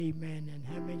Amen. And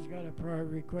how many's got a prayer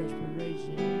request for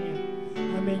raising your hand?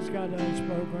 How many's got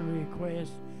unspoken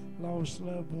requests, lost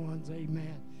loved ones?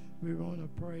 Amen. We're going to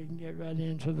pray and get right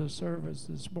into the service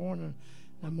this morning.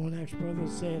 I'm going to ask Brother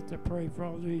Seth to pray for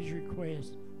all these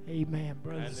requests. Amen,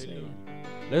 Brother Seth.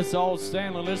 Let's all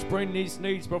stand and let's bring these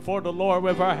needs before the Lord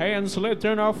with our hands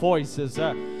lifting our voices.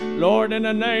 Lord, in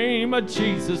the name of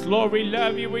Jesus, Lord, we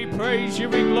love you, we praise you,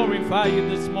 we glorify you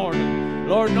this morning.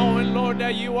 Lord, knowing, Lord,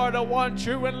 that you are the one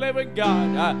true and living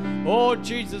God. Oh,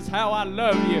 Jesus, how I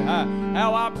love you,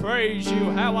 how I praise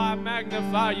you, how I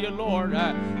magnify you, Lord,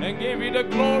 and give you the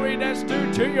glory that's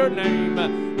due to your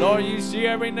name. Lord, you see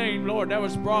every name, Lord, that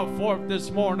was brought forth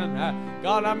this morning.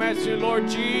 God, I'm asking you, Lord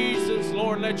Jesus,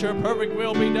 Lord, let your perfect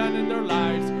will be done in their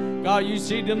lives. God, you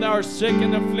see them that are sick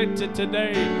and afflicted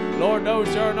today. Lord, those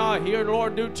that are not here,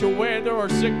 Lord, due to weather or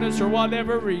sickness or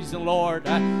whatever reason, Lord.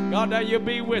 God, that you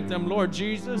be with them, Lord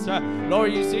Jesus.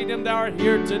 Lord, you see them that are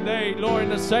here today, Lord, in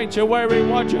the sanctuary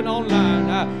watching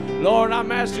online. Lord,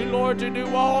 I'm asking, Lord, to do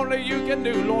all that you can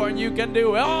do, Lord. And you can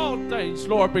do all things,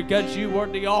 Lord, because you are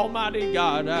the Almighty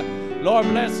God. Lord,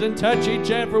 bless and touch each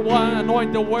and every one.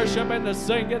 Anoint the worship and the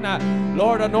singing.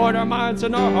 Lord, anoint our minds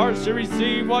and our hearts to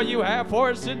receive what you have for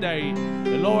us today.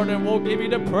 Lord, and we'll give you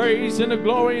the praise and the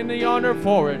glory and the honor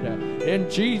for it. In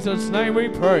Jesus' name we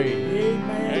pray.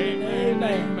 Amen. Amen.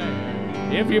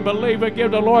 Amen. If you believe it, give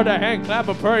the Lord a hand clap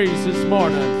of praise this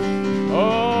morning.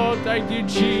 Oh, thank you,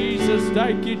 Jesus.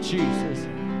 Thank you, Jesus.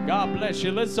 God bless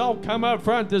you. Let's all come up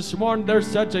front this morning. There's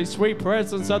such a sweet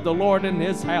presence of the Lord in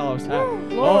his house.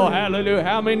 Oh, hallelujah.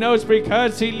 How many knows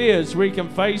because he lives, we can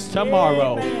face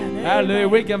tomorrow. Amen. Hallelujah.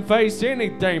 Amen. We can face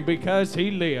anything because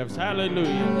he lives.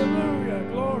 Hallelujah. Hallelujah.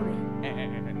 Glory.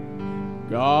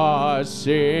 God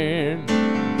sent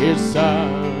his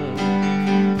son.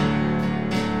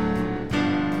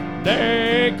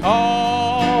 They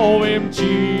call him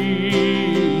Jesus.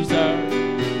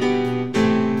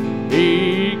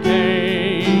 He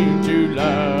came to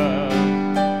love,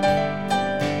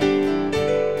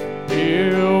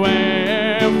 heal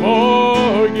and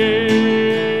forgive.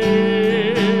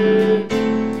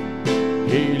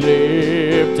 He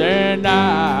lived and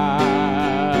died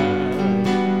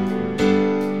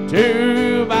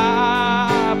to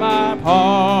buy my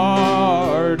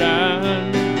pardon.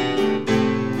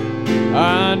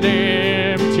 An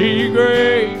empty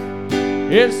grave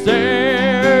is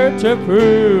there to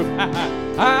prove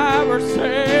our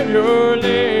Savior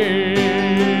lives.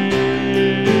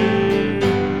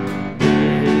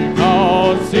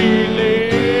 Because he lives,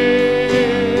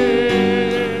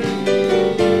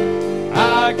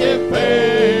 I can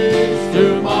face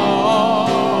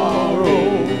tomorrow.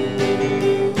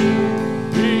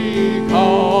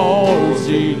 Because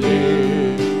he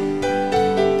lives,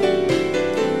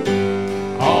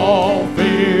 all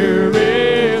fear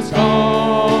is gone.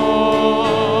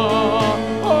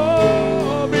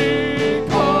 Oh,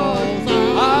 because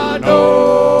I know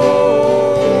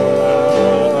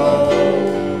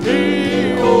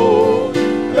he holds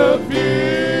the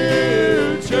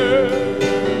future,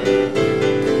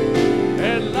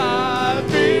 and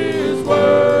life is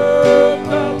worth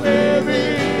the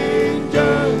living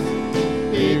just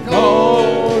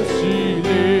because he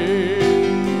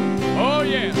lives. Oh,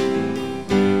 yeah.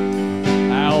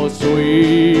 How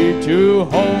sweet to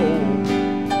hold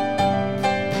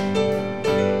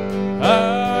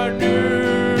a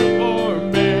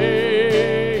newborn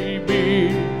baby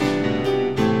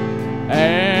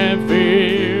and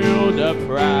feel the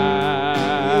pride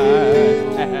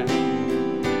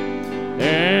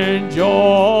and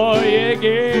joy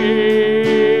again,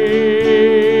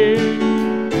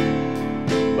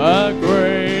 but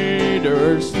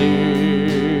greater still,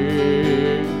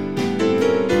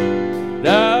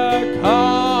 the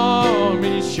calm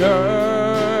assurance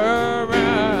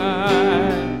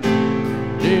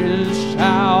this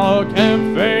child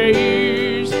can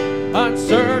face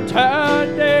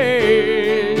uncertain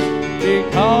days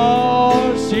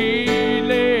because he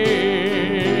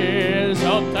lives.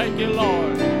 Oh, thank you,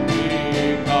 Lord.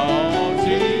 Because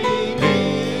he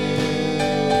lives,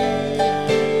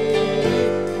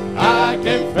 I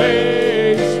can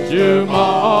face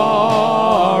tomorrow.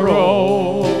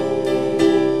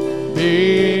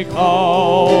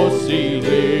 Because he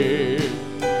lives,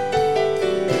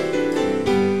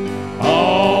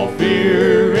 all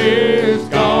fear is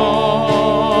gone.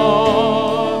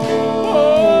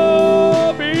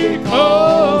 Oh,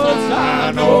 because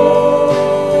I know,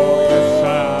 yes,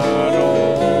 I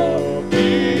know,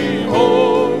 he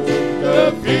holds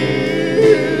the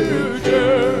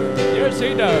future. Yes,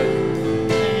 he does.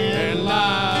 And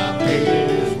life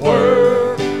is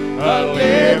worth a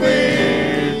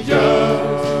living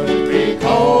just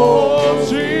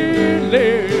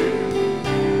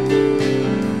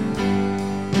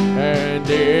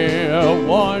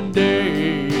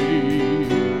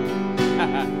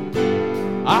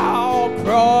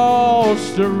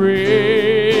a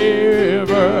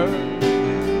river.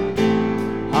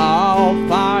 I'll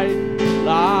fight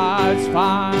life's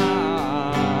fight.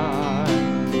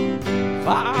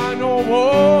 Find no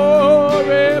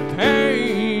worry,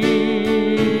 pain.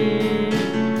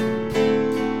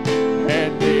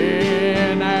 And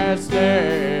then as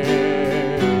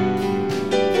death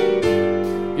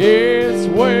gives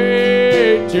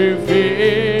way to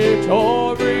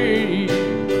victory,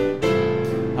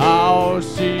 I'll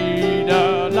see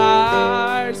the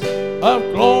lights of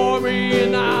glory,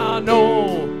 and I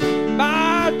know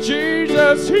my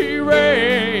Jesus, He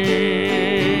reigns.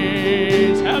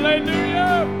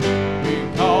 Hallelujah.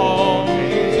 Because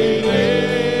He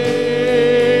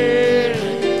lives,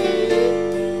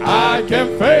 I can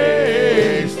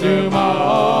face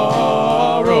tomorrow.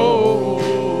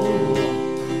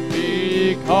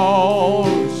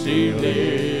 Because He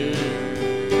lives,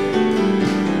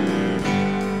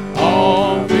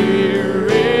 all fear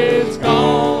is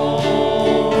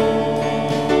gone.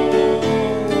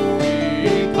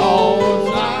 Because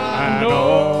I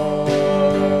know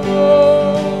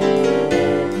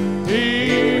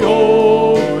He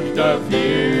holds the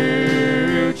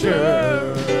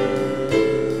future,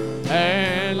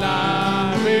 and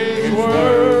life is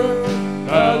worth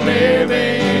a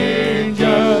living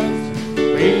just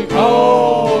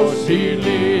because He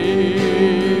lives.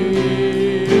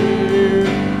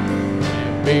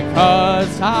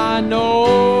 Because I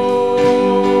know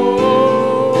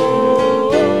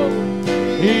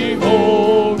He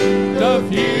holds the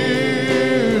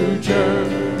future,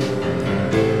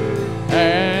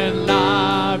 and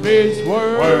life is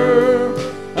worth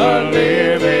a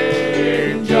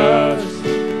living just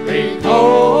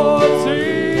because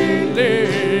He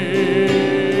lives.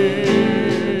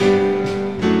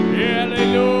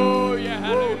 Hallelujah,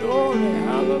 hallelujah. Glory,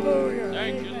 hallelujah.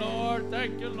 Thank you, Amen. Lord.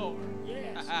 Thank you, Lord.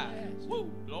 Yes, Woo,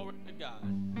 glory to God.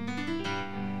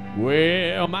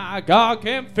 Well, my God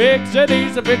can fix it.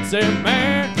 He's a fixing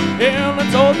man. Healing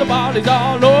souls and bodies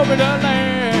all over the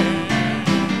land.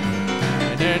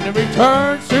 And then He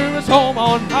returns to His home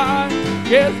on high.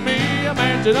 Gives me a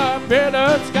mansion up in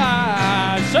the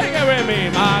sky. Sing it with me.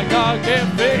 My God can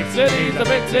fix it. He's a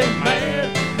fixing man.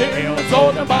 Healing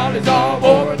souls and bodies all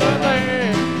over the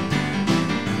land.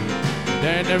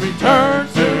 Then He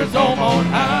returns to His home on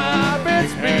high.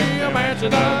 Fix me a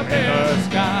mansion up in the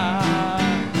sky.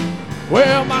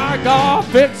 Well, my God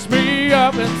fixed me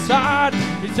up inside.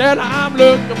 He said, I'm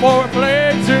looking for a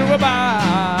place to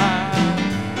abide.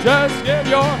 Just give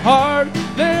your heart,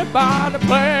 live by the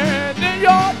plan, then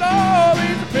you'll know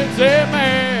He's a fixing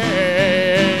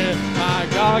man. My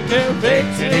God can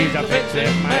fix it. He's a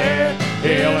fixing man.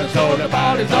 Healing souls and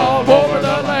bodies all over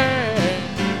the land.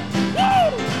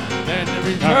 Then He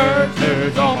returns to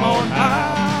His home on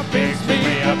high. Fix me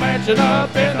a mansion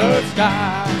up in the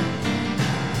sky.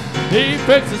 He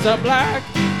fixes the black,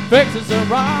 fixes the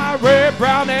rye, red,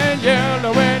 brown, and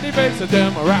yellow, and He fixes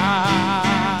them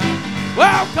right.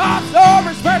 Well, God's no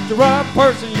respecter of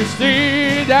person, you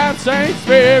see. That same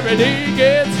spirit He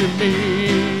gives to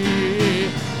me.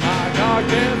 My God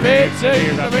can fix it.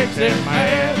 He's a fixing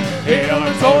man.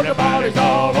 Healing souls and bodies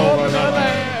all over the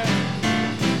land.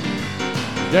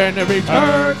 Then He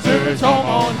returns to His home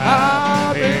on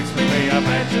high. Fix me a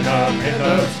mansion up in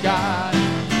the sky.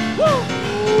 Woo!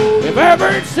 If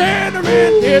every sinner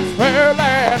in His fair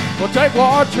land will take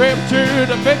one trip to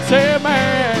the fixing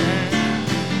man,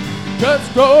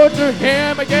 just go to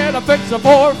Him and get a fixer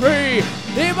for free.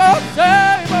 He will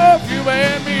save both you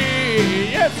and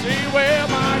me. Yes, He will.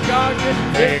 My God can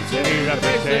fix it. He's a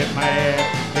fixing man.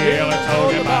 Healing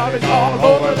souls and bodies all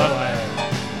over the land.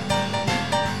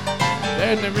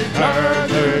 Then He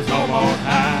returns to His home on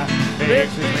high.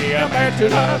 Fix me a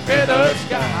mansion up in the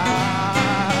sky.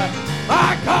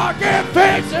 My God can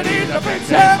fix it. He's a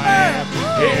fixing man.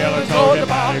 Healing souls and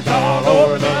bodies all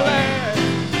over the land.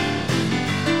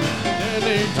 Then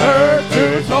He turns to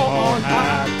His home on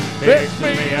high. Fix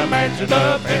me a mansion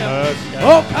up in the sky.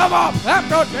 Oh, come on, clap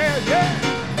those hands, yeah.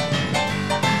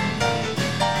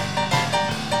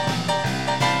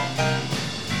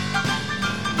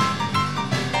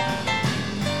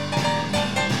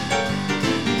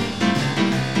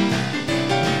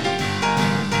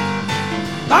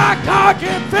 My God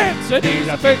can fix it. He's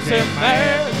a fixing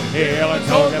man. Healing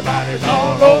souls and bodies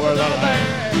all over the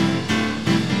land.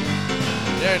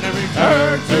 Then He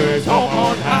returns to His home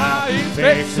on high. He's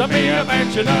fixing me a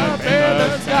mansion up in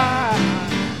the sky.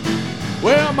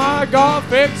 Well, my God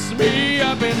fixed me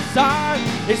up inside.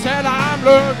 He said, I'm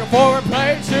looking for a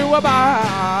place to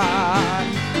abide.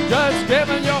 Just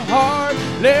giving your heart,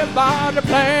 live by the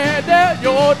plan, that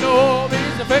you'll know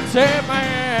He's a fixing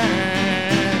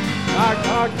man.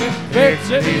 God can fix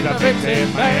it. He's a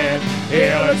fixing man.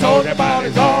 Heal his soldier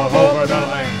bodies all over the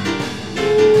land.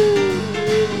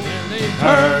 And he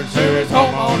turns to his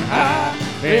home on high.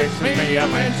 Fix me a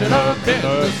mansion up in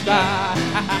the sky.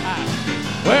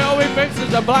 Well, he fixes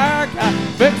the black,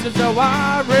 fixes the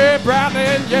white, red, brown,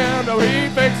 and yellow. He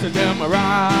fixes them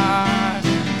right.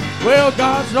 Well,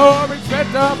 God's no respect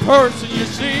a person, you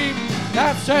see.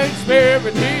 That same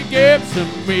spirit he gives to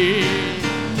me.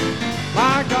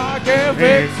 My God can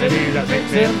fix it, he's a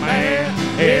fixing man.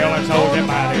 Heal and soldier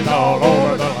bodies all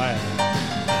over the land.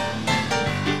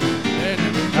 Then he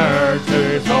returns to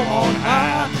his home on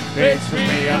high. Fix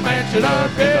me a mansion up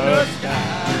in the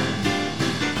sky.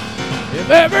 If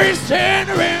every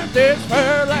sinner in this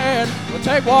fair land will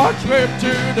take one trip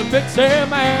to the fixing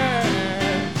man,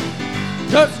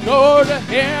 just go to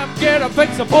him, get a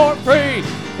fixer for free.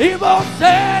 He won't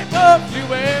save up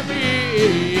you and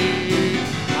me.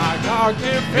 My God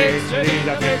can fix it, he's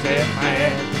a fixing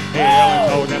man. He'll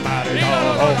soldier bodies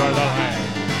all over the land.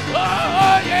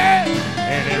 Oh yeah!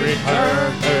 And he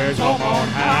returns to his home on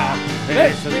high.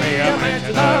 Fixes me a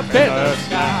mansion up in the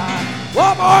sky.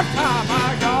 One more time,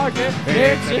 my God can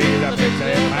fix it, he's a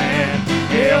fixing man.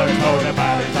 He'll soldier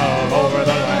bodies all over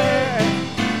the land.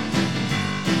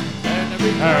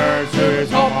 Returns to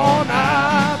his home on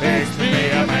high. Fix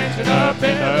me a mansion up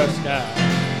in the sky.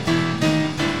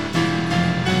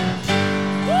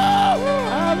 Woo!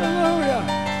 Hallelujah!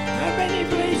 How many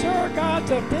believes our God's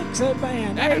a fix-it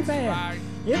man? That's Amen. right.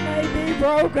 It may be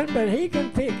broken, but he can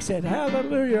fix it.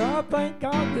 Hallelujah. I thank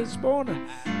God this morning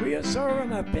we are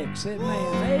serving a fix-it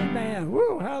man. Amen.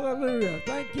 Woo! Hallelujah.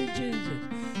 Thank you, Jesus.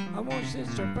 I want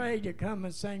Sister Faye to come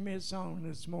and sing me a song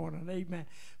this morning. Amen.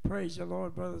 Praise the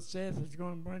Lord. Brother Seth is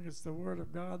going to bring us the word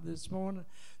of God this morning.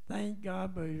 Thank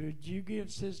God. But would you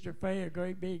give Sister Faye a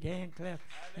great big hand clap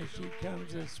as she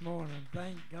comes this morning?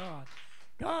 Thank God.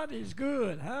 God is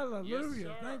good. Hallelujah.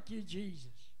 Yes, thank you,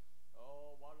 Jesus.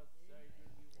 Oh, what a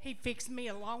Savior. He fixed me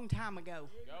a long time ago.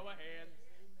 Go ahead.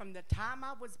 From the time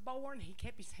I was born, he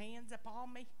kept his hands up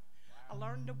on me. I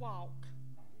learned to walk.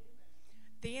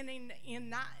 Then in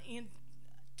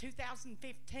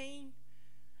 2015,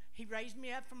 he raised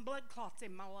me up from blood clots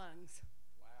in my lungs.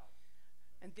 Wow.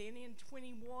 And then in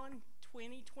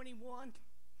 2021,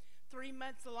 3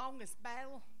 months the longest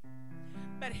battle,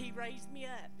 but he raised me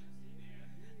up.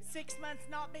 6 months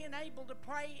not being able to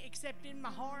pray except in my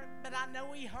heart, but I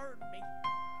know he heard me.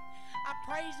 I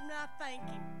praise him and I thank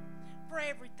him for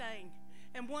everything.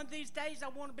 And one of these days I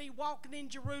want to be walking in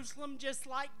Jerusalem just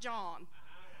like John.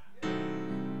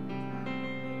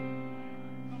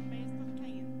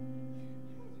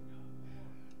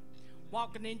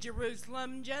 Walking in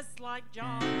Jerusalem just like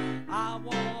John. I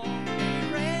want to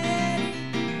be ready.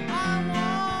 I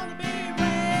want to be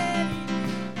ready.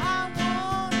 I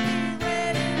want to be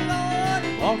ready, Lord.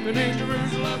 Walking in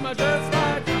Jerusalem just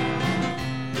like John.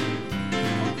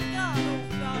 Oh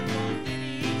God, what did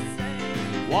he say?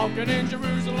 Walking in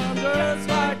Jerusalem just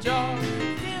like John.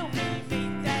 Till we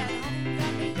meet that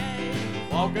homecoming day.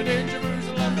 Walking in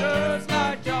Jerusalem just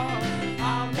like John.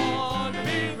 I want to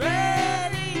be ready.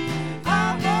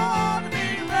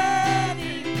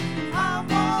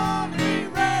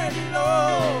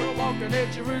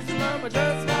 In Jerusalem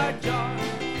just like John.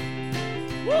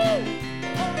 Woo!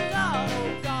 Oh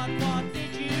God, what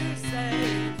did you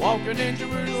say? Walking in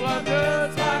Jerusalem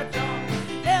just like John.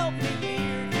 Help me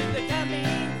here to the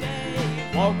coming day.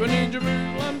 Walking in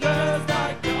Jerusalem just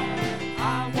like John.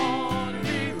 I want to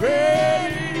be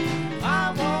ready.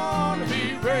 I want to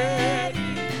be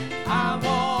ready. I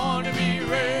want to be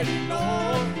ready,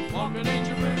 Lord. Walking in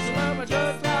Jerusalem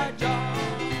just like John.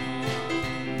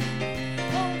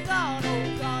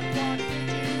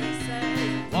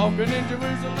 Walking in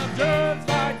Jerusalem just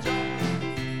like John.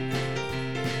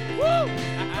 Woo!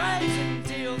 Praise him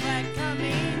till that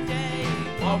coming day.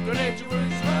 Walking in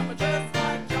Jerusalem just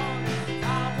like John.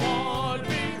 I want to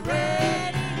be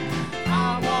ready.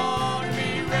 I want to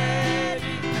be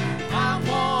ready. I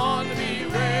want to be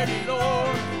ready,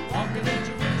 Lord. Walking in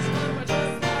Jerusalem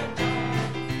just like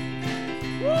John.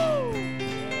 Woo!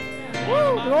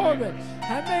 Woo! Glory.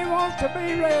 How many wants to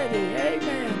be ready?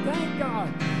 Amen. Thank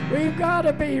God. We've got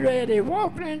to be ready.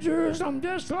 Walking in Jerusalem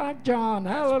just like John.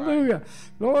 Hallelujah. Right.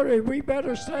 Glory, we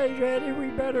better stay ready. We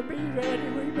better be ready.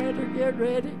 We better get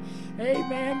ready.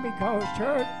 Amen. Because,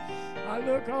 church, I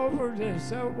look over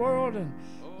this world and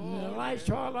In the last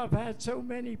while, I've had so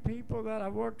many people that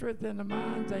I've worked with in the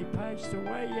mines, they passed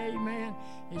away, amen.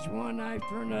 It's one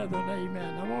after another,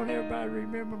 amen. I want everybody to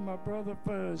remember my brother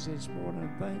Fuzz this morning,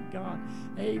 thank God,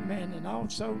 amen. And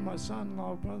also my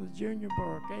son-in-law, Brother Junior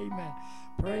Burke, amen.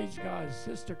 Praise God.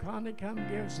 Sister Connie, come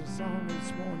give us a song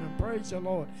this morning. Praise the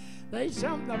Lord. There's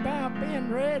something about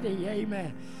being ready,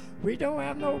 amen. We don't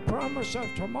have no promise of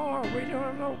tomorrow. We don't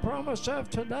have no promise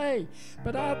of today.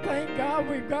 But I thank God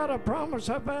we've got a promise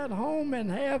of at home in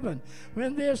heaven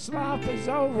when this life is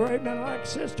over. Amen. Like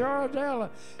Sister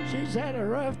Ardella, she's had a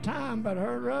rough time, but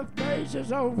her rough days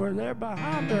is over. They're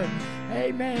behind her.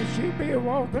 Amen. She'll be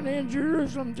walking in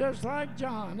Jerusalem just like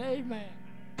John. Amen.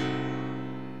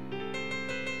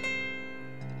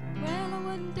 Well, I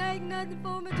wouldn't take nothing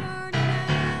for my journey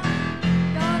now.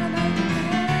 Gotta make it to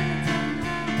heaven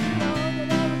somehow. Know that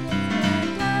everything's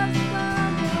gonna just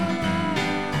come around.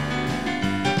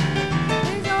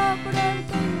 He's offered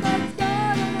everything that's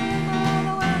got a name all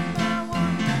the way I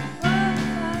want. Well,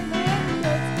 I never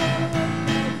just gonna wait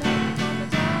nothing for my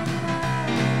journey now.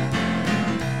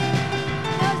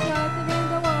 There's nothing in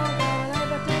the world that'll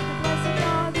ever take the place of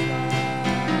God's love.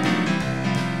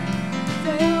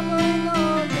 Silver and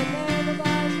gold that never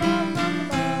buys love from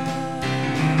above.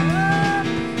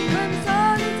 When the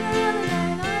sun is setting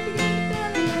and I begin to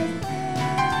feel it as well.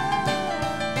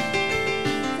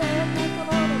 Said, make the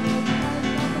Lord a good night,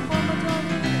 nothing for my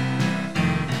journey now.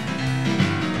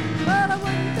 But I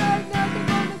wouldn't take nothing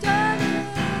for my journey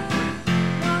now.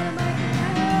 Gotta make it to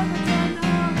heaven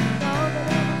somehow. Know that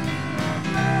everything's gonna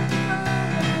just come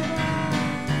around.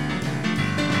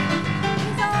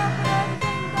 He's offered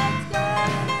everything that's got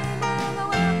a name all the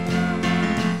way up to one.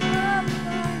 Well, it's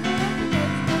gonna make it,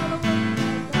 it's gonna win,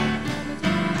 take nothing for my journey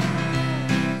now.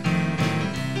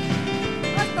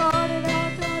 I started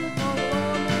out turning for the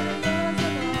Lord many years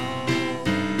ago.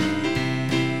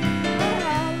 I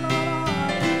had a lot of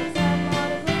heartaches, had a lot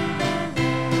of grief and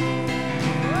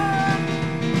woe.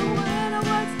 But when I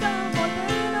was down, more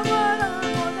than I would have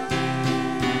more than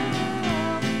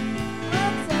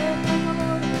I'd say, thank the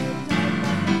Lord, I wouldn't take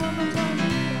nothing for my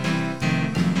journey now.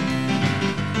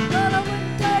 But I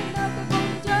wouldn't take nothing for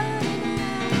my journey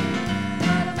now.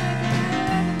 Gotta make it to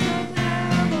heaven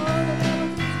somehow. More than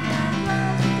everything's got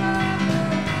just a time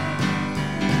around.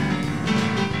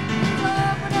 He's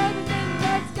offered everything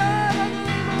that's got a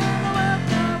name all the way up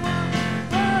to one.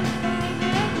 Well, it's gonna make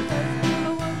it, it's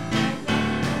gonna win, take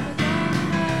nothing for my journey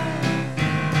now.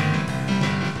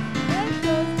 It's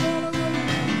just gonna win, take nothing for my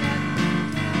journey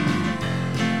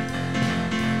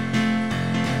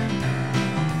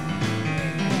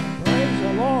Praise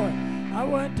the Lord. I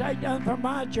wouldn't take nothing for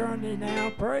my journey now.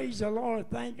 Praise the Lord.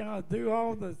 Thank God. Through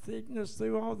all the sickness,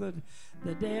 through all the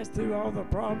death, through all the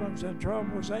problems and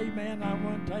troubles. Amen. I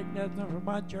wouldn't take nothing for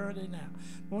my journey now.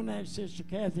 I want to have Sister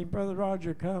Kathy and Brother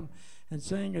Roger come and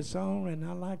sing a song. And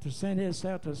I'd like to send this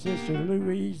out to Sister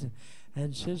Louise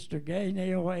and Sister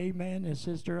Gaynell. Amen. And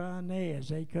Sister Inez.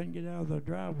 They couldn't get out of the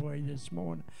driveway this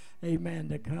morning. Amen.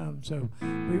 To come. So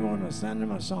we want to send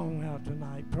them a song out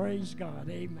tonight. Praise God.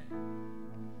 Amen.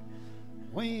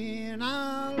 When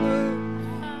I look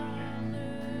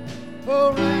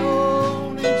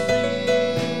around and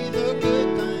see the good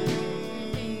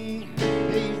thing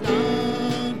He's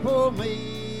done for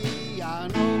me, I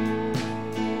know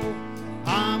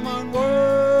I'm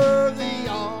unworthy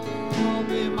of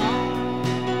Him all.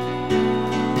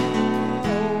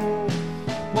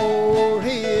 For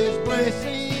His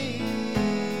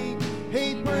blessing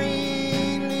He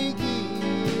freely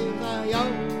gives, I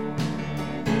owe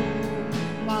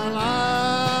my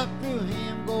life to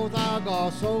Him goes. I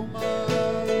got so much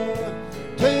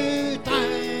to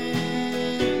thank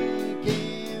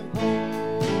Him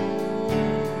for.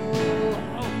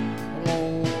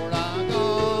 Lord, I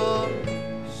got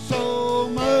so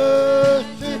much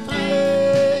to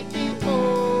thank Him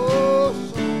for,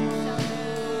 so much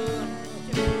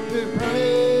to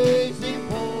praise Him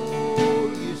for.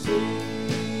 You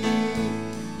see,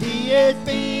 He has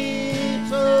been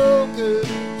so good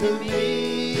to me.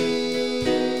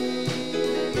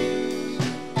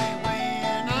 And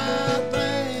when I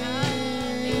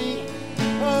think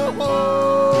of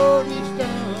what He's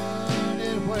done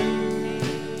and where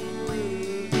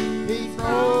He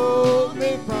brought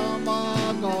me from, I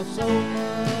got so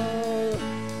much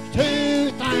to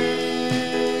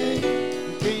thank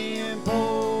Him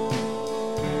for.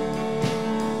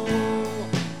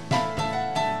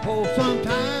 Oh,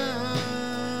 sometimes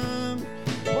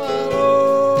while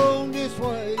on this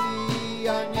way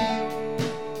I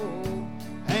kneel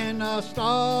and I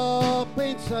stop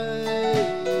and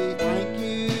say, thank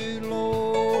you,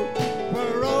 Lord,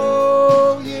 for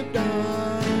all You've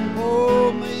done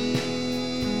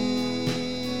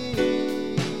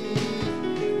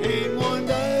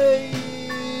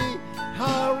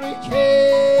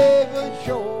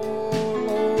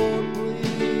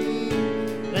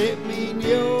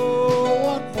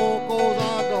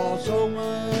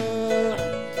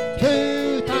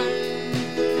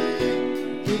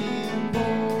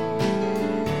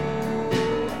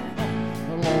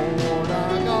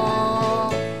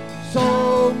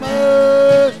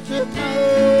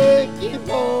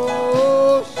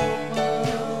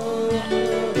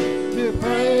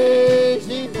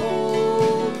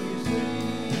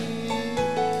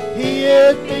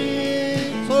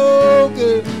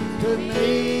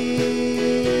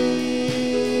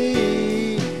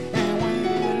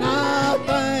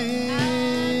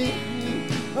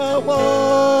of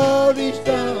what He's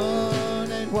done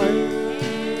and where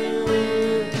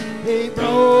He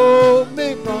brought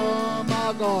me from.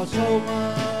 I got so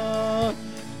much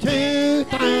to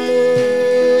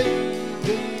thank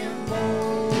Him for.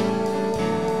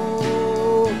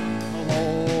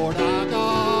 Lord, I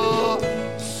got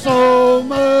so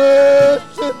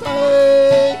much to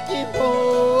thank Him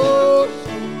for,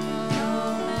 so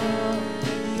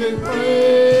much to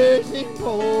praise Him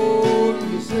for.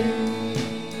 You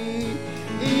see,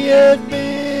 He has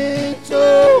been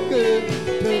so good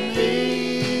to me.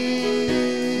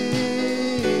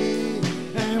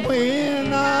 And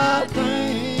when I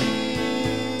think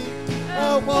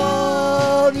of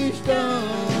what He's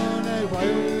done and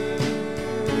where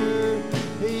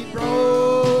He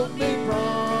brought me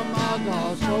from, I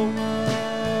got so much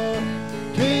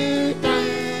to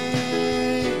thank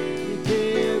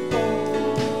Him for.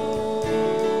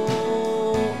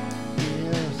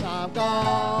 Yes, I've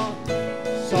got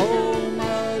so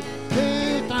much to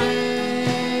thank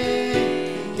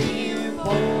Him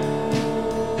for.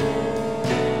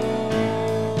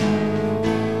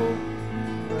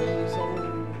 Praise the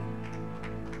Lord.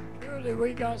 Truly,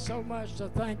 we got so much to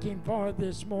thank Him for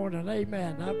this morning.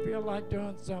 Amen. I feel like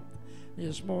doing something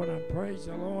this morning. Praise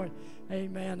the Lord.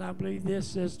 Amen. I believe this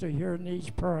sister here needs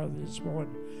prayer this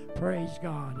morning. Praise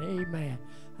God. Amen.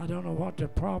 I don't know what the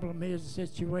problem is, the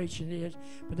situation is,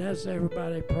 but let's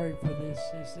everybody pray for this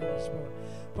sister this morning.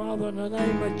 Father, in the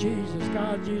name of Jesus,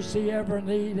 God, you see every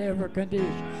need, every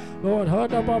condition. Lord,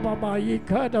 God,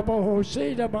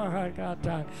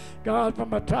 from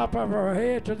the top of her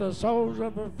head to the soles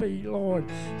of her feet, Lord,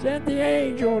 send the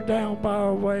angel down by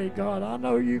her way, God. I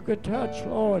know you could touch,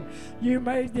 Lord. You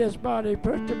made this body,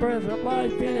 put the breath of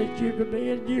life in it. You can be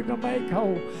in, you can make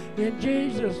whole. In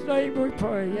Jesus' name we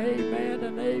pray. Amen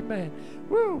and amen.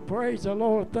 Woo, praise the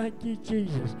Lord. Thank you,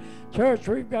 Jesus. Church,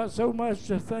 we've got so much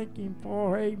to thank Him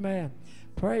for. Amen.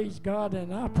 Praise God,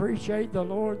 and I appreciate the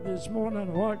Lord this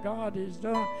morning, what God has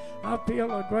done. I feel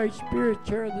a great spirit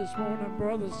here this morning,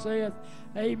 Brother Seth.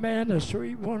 Amen. A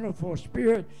sweet, wonderful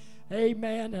spirit.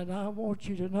 Amen. And I want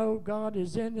you to know God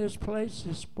is in this place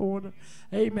this morning.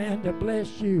 Amen. To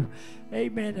bless you.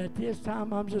 Amen. At this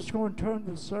time, I'm just going to turn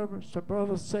the service to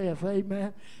Brother Seth.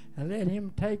 Amen. And let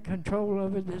him take control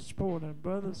of it this morning.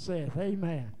 Brother Seth.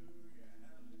 Amen.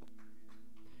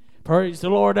 Praise the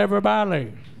Lord,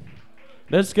 everybody.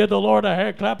 Let's give the Lord a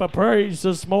hand clap of praise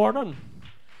this morning.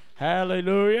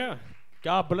 Hallelujah.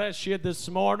 God bless you this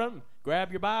morning.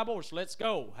 Grab your Bibles. Let's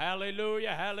go.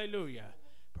 Hallelujah. Hallelujah.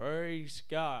 Praise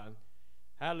God.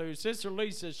 Hallelujah. Sister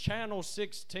Lisa's channel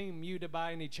 16 muted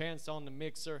by any chance on the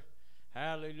mixer?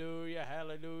 Hallelujah.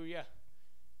 Hallelujah.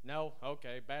 No?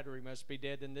 Okay. Battery must be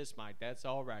dead in this mic. That's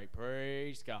all right.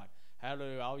 Praise God.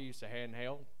 Hallelujah. I'll use a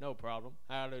handheld. No problem.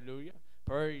 Hallelujah.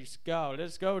 Praise God.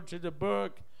 Let's go to the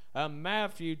book of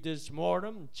Matthew this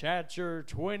morning, chapter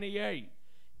 28.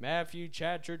 Matthew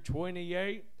chapter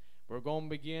 28. We're going to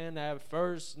begin at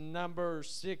verse number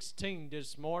 16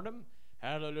 this morning.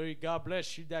 Hallelujah. God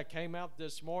bless you that came out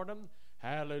this morning.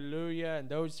 Hallelujah. And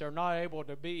those that are not able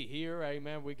to be here,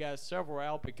 amen. We got several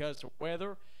out because of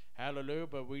weather. Hallelujah.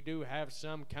 But we do have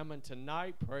some coming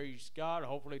tonight. Praise God.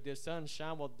 Hopefully the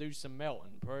sunshine will do some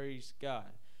melting. Praise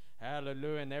God.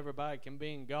 Hallelujah. And everybody can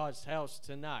be in God's house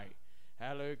tonight.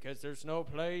 Hallelujah. Because there's no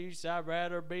place I'd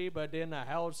rather be but in the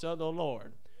house of the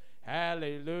Lord.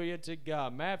 Hallelujah to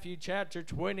God. Matthew chapter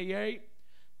 28.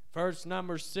 Verse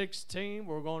number 16,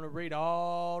 we're going to read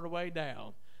all the way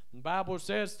down. The Bible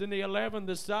says, Then the 11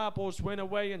 disciples went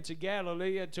away into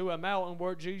Galilee to a mountain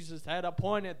where Jesus had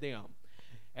appointed them.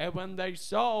 And when they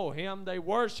saw him, they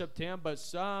worshipped him, but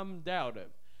some doubted.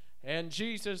 And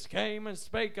Jesus came and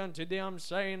spake unto them,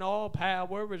 saying, All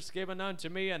power is given unto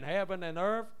me in heaven and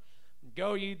earth.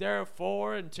 Go ye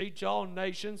therefore and teach all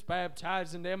nations,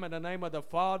 baptizing them in the name of the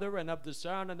Father and of the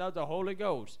Son and of the Holy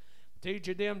Ghost,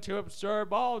 teaching them to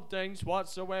observe all things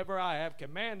whatsoever I have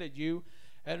commanded you.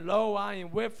 And lo, I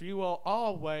am with you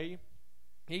always,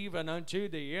 even unto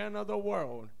the end of the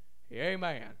world.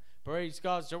 Amen. Praise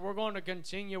God. So we're going to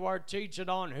continue our teaching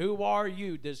on who are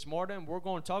you this morning. We're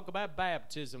going to talk about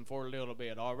baptism for a little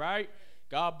bit, all right?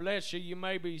 God bless you. You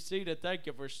may be seated. Thank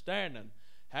you for standing.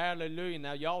 Hallelujah.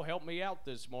 Now, y'all help me out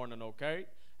this morning, okay?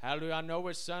 Hallelujah. I know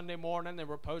it's Sunday morning and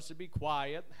we're supposed to be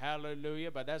quiet.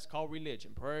 Hallelujah. But that's called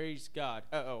religion. Praise God.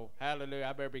 Uh-oh. Hallelujah.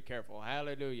 I better be careful.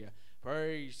 Hallelujah.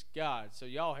 Praise God. So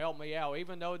y'all help me out.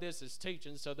 Even though this is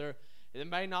teaching, so there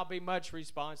may not be much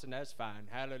response, and that's fine.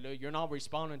 Hallelujah. You're not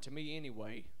responding to me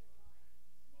anyway.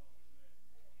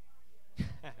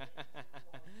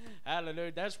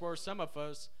 Hallelujah. That's where some of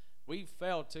us, we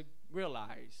fail to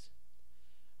realize.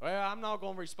 Well, I'm not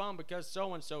going to respond because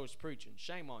so-and-so is preaching.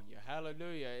 Shame on you.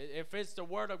 Hallelujah. If it's the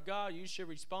Word of God, you should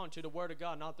respond to the Word of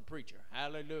God, not the preacher.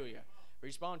 Hallelujah.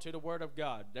 Respond to the Word of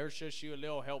God. There's just you a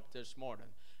little help this morning.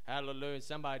 Hallelujah.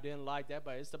 Somebody didn't like that,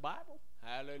 but it's the Bible.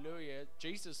 Hallelujah.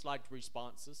 Jesus liked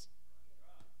responses.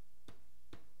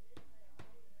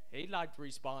 He liked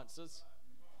responses.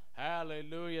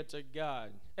 Hallelujah to God.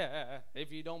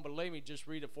 If you don't believe me, just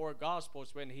read the 4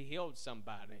 Gospels when he healed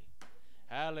somebody.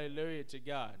 Hallelujah to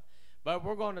God. But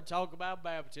we're going to talk about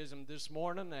baptism this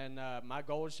morning, and my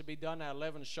goal is to be done at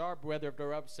 11 sharp, whether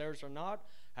they're upstairs or not.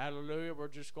 Hallelujah.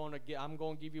 I'm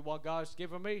going to give you what God's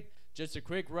given me. Just a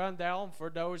quick rundown for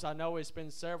those. I know it's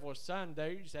been several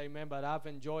Sundays, amen, but I've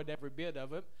enjoyed every bit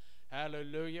of it.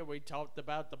 Hallelujah. We talked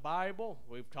about the Bible.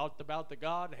 We've talked about the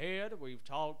Godhead. We've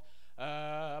talked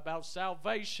about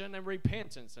salvation and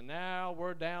repentance, and now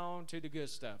we're down to the good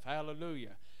stuff.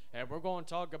 Hallelujah. And we're going to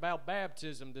talk about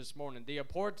baptism this morning, the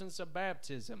importance of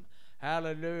baptism.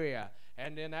 Hallelujah.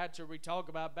 And then after we talk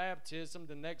about baptism,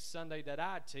 the next Sunday that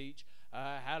I teach,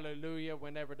 hallelujah,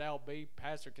 whenever that'll be,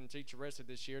 Pastor can teach the rest of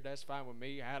this year. That's fine with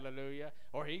me. Hallelujah.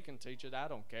 Or he can teach it. I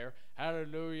don't care.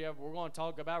 Hallelujah. We're going to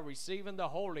talk about receiving the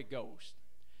Holy Ghost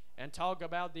and talk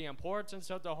about the importance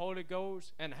of the Holy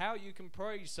Ghost and how you can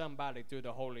praise somebody through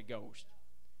the Holy Ghost.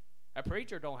 A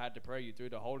preacher don't have to pray you through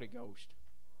the Holy Ghost.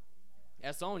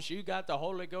 As long as you got the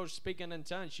Holy Ghost speaking in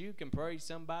tongues, you can praise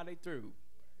somebody through.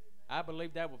 I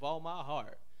believe that with all my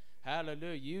heart.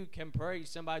 Hallelujah. You can praise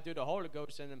somebody through the Holy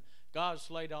Ghost, and God's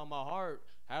laid on my heart,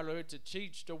 hallelujah, to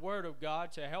teach the Word of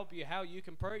God to help you how you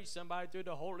can praise somebody through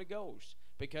the Holy Ghost,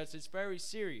 because it's very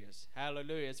serious.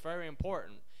 Hallelujah. It's very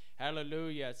important.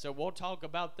 Hallelujah. So we'll talk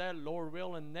about that, Lord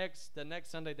willing, the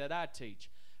next Sunday that I teach.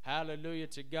 Hallelujah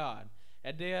to God.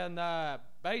 And then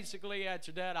basically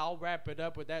after that, I'll wrap it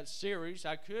up with that series.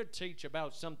 I could teach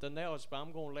about something else, but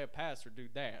I'm going to let Pastor do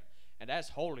that. And that's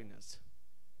holiness.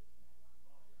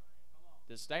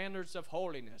 The standards of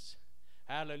holiness.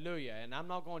 Hallelujah. And I'm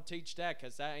not going to teach that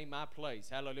because that ain't my place.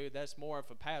 Hallelujah. That's more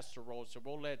of a pastor role. So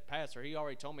we'll let Pastor. He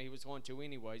already told me he was going to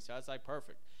anyway. So I was like,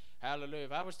 perfect. Hallelujah.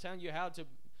 If I was telling you how to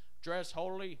dress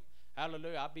holy,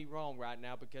 hallelujah, I'd be wrong right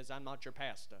now because I'm not your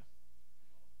pastor.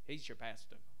 He's your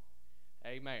pastor.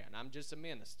 Amen. I'm just a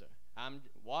minister.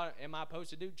 What am I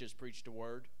supposed to do? Just preach the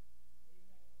Word.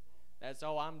 That's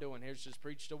all I'm doing here is just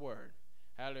preach the Word.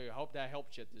 Hallelujah. Hope that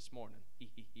helps you this morning.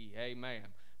 Amen.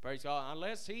 Praise God.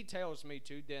 Unless he tells me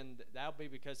to, then that'll be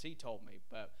because he told me.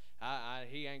 But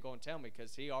he ain't going to tell me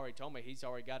because he already told me he's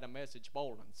already got a message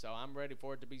bowling. So I'm ready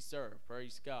for it to be served.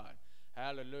 Praise God.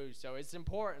 Hallelujah. So it's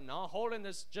important.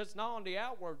 Holiness just not on the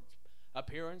outward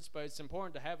appearance, but it's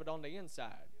important to have it on the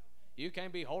inside. You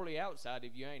can't be holy outside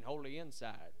if you ain't holy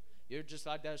inside. You're just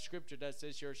like that scripture that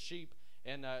says you're a sheep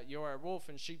and you're a wolf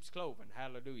in sheep's clothing.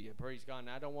 Hallelujah. Praise God. And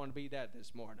I don't want to be that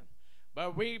this morning.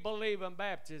 But we believe in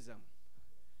baptism,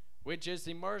 which is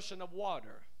immersion of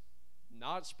water,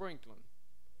 not sprinkling.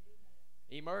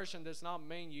 Immersion does not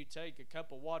mean you take a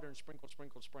cup of water and sprinkle,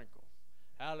 sprinkle, sprinkle.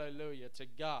 Hallelujah to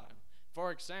God. For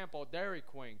example, Dairy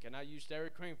Queen. Can I use Dairy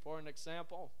Queen for an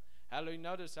example? Hallelujah.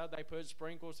 Notice how they put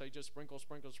sprinkles. They just sprinkle,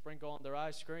 sprinkle, sprinkle on their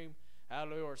ice cream.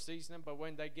 Hallelujah. Or seasoning. But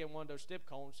when they get one of those dip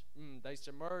cones, they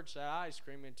submerge that ice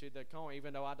cream into the cone,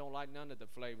 even though I don't like none of the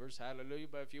flavors. Hallelujah.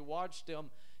 But if you watch them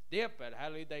dip it,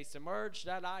 hallelujah, they submerge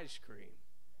that ice cream.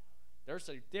 There's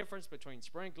a difference between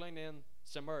sprinkling and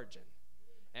submerging.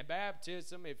 And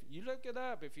baptism, if you look it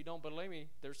up, if you don't believe me,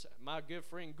 there's my good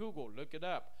friend Google. Look it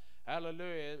up.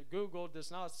 Hallelujah. Google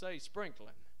does not say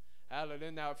sprinkling.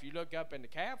 Hallelujah. Now, if you look up in the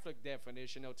Catholic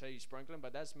definition, it'll tell you sprinkling,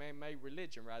 but that's man-made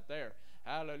religion right there.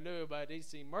 Hallelujah. But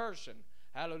it's immersion.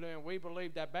 Hallelujah. And we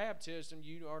believe that baptism,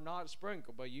 you are not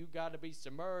sprinkled, but you got to be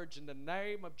submerged in the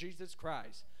name of Jesus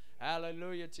Christ.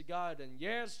 Hallelujah to God. And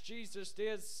yes, Jesus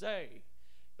did say,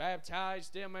 baptize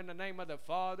them in the name of the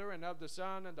Father and of the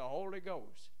Son and the Holy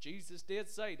Ghost. Jesus did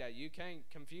say that. You can't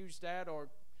confuse that or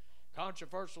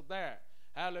controversial that.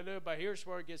 Hallelujah. But here's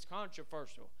where it gets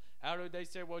controversial. Hallelujah. They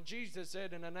said, well, Jesus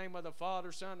said in the name of the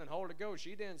Father, Son, and Holy Ghost.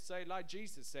 He didn't say like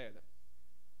Jesus said it.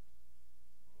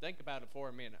 Think about it for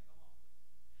a minute.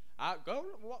 Go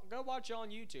watch it on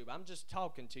YouTube. I'm just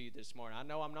talking to you this morning. I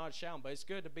know I'm not shouting, but it's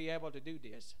good to be able to do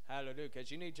this. Hallelujah.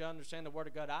 Because you need to understand the Word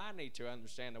of God. I need to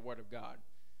understand the Word of God.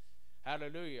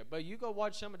 Hallelujah. But you go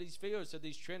watch some of these fields of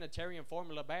these Trinitarian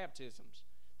formula baptisms.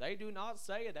 They do not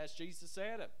say it as Jesus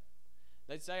said it.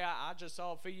 They say, I just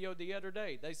saw a video the other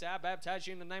day. They say, I baptize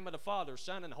you in the name of the Father,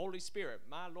 Son, and Holy Spirit.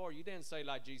 My Lord, you didn't say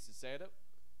like Jesus said it.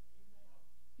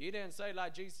 You didn't say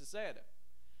like Jesus said it.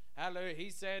 Hallelujah.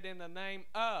 He said in the name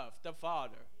of the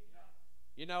Father.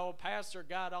 You know, Pastor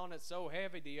got on it so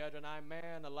heavy the other night,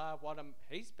 man, alive,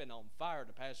 he's been on fire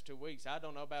the past 2 weeks. I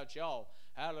don't know about y'all.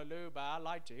 Hallelujah, but I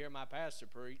like to hear my pastor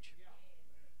preach.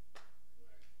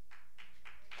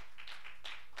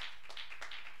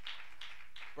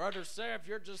 Brother Seth,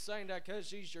 you're just saying that because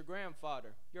he's your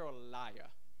grandfather. You're a liar.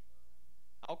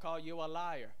 I'll call you a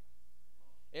liar.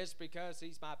 It's because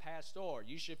he's my pastor.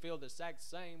 You should feel the exact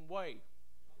same way.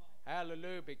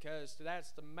 Hallelujah, because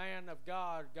that's the man of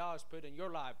God God's put in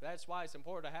your life. That's why it's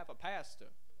important to have a pastor.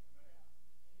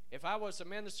 If I was a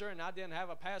minister and I didn't have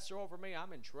a pastor over me,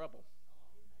 I'm in trouble.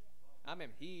 I'm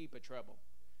in heap of trouble.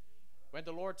 When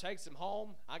the Lord takes him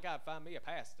home, I got to find me a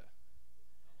pastor.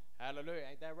 Hallelujah,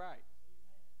 ain't that right?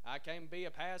 I can't be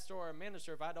a pastor or a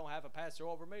minister if I don't have a pastor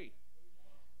over me.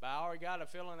 But I already got a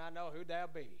feeling I know who that'll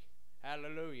be.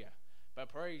 Hallelujah. But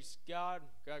praise God,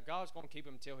 God's going to keep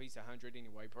him till he's 100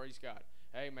 anyway. Praise God.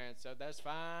 Amen. So that's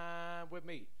fine with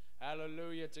me.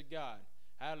 Hallelujah to God.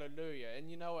 Hallelujah.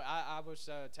 And you know, I was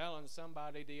telling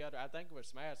somebody I think it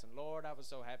was Madison, Lord, I was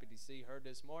so happy to see her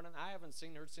this morning. I haven't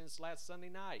seen her since last Sunday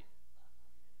night.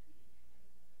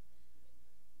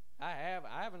 I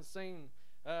haven't seen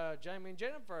Jamie and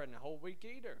Jennifer in the whole week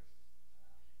either.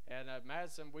 And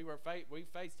Madison, we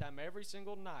FaceTime every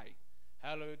single night.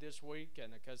 Hallelujah this week,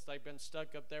 and because they've been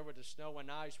stuck up there with the snow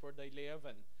and ice where they live,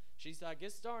 and she's like,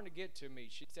 it's starting to get to me.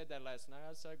 She said that last night.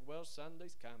 I said, well,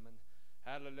 Sunday's coming.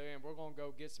 Hallelujah, and we're going to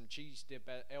go get some cheese dip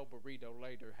at El Burrito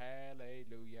later.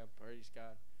 Hallelujah, praise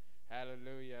God.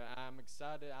 Hallelujah, I'm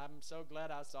excited. I'm so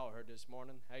glad I saw her this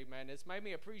morning. Amen. It's made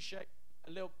me appreciate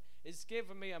it's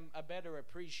given me a better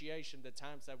appreciation the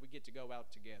times that we get to go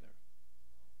out together.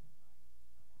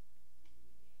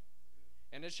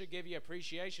 And it should give you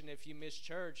appreciation if you miss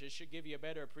church. It should give you a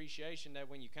better appreciation that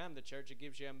when you come to church, it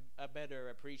gives you a better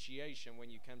appreciation when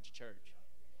you come to church.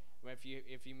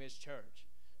 If you miss church.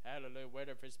 Hallelujah.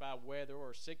 Whether if it's by weather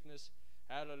or sickness.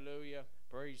 Hallelujah.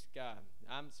 Praise God.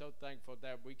 I'm so thankful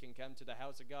that we can come to the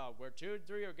house of God where 2 or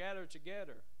 3 are gathered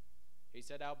together. He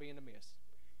said, I'll be in the midst.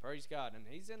 Praise God. And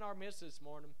he's in our midst this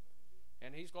morning.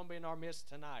 And he's going to be in our midst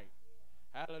tonight.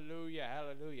 Hallelujah.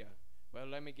 Hallelujah. Well,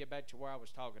 let me get back to where I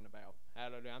was talking about.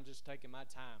 Hallelujah. I'm just taking my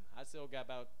time. I still got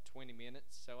about 20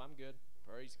 minutes, so I'm good.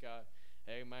 Praise God.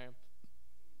 Amen.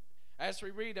 As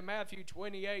we read in Matthew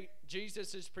 28,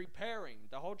 Jesus is preparing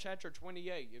the whole chapter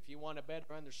 28, if you want a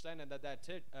better understanding of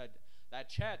that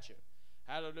chapter.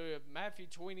 Hallelujah. Matthew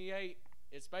 28,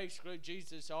 it's basically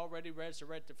Jesus already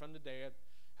resurrected from the dead.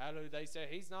 Hallelujah. They say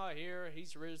he's not here,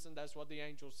 he's risen. That's what the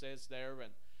angel says there.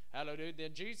 And hallelujah.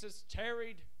 Then Jesus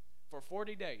tarried for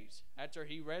 40 days after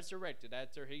he resurrected,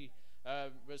 after he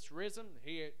was risen.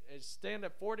 He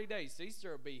extended 40 days.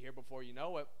 Easter will be here before you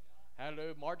know it.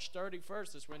 Hallelujah. March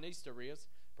 31st is when Easter is.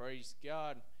 Praise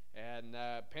God. And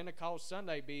Pentecost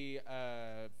Sunday be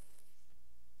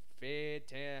 10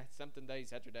 something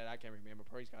days after that. I can't remember.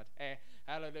 Praise God.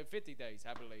 Hallelujah. 50 days,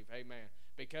 I believe. Amen.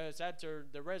 Because after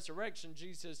the resurrection,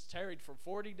 Jesus tarried for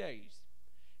 40 days.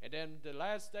 And then the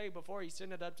last day before he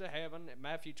ascended up to heaven,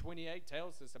 Matthew 28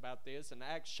 tells us about this, and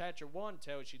Acts chapter 1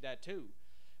 tells you that too.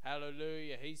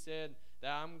 Hallelujah. He said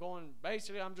that I'm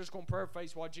just going to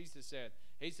paraphrase what Jesus said.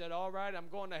 He said, all right, I'm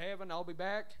going to heaven. I'll be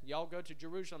back. Y'all go to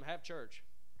Jerusalem, have church.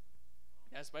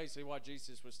 That's basically what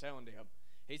Jesus was telling them.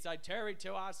 He said, tarry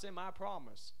till I send my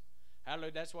promise.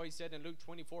 Hallelujah. That's what he said in Luke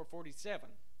 24:47.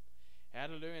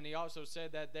 Hallelujah. And he also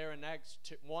said that there in Acts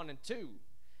 1 and 2.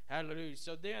 Hallelujah.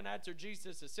 So then after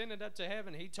Jesus ascended up to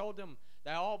heaven, he told them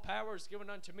that all power is given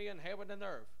unto me in heaven and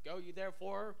earth. Go ye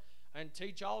therefore and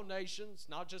teach all nations,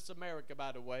 not just America,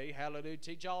 by the way. Hallelujah.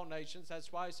 Teach all nations.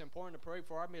 That's why it's important to pray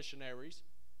for our missionaries.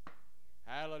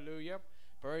 Hallelujah.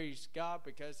 Praise God,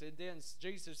 because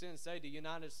Jesus didn't say the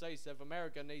United States of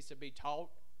America needs to be taught.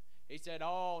 He said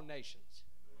all nations,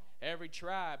 every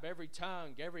tribe, every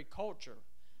tongue, every culture.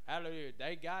 Hallelujah.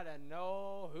 They got to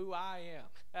know who I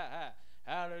am.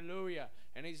 Hallelujah.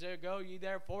 And he said, go ye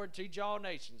therefore teach all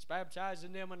nations,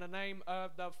 baptizing them in the name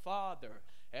of the Father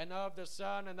and of the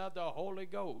Son and of the Holy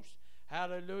Ghost.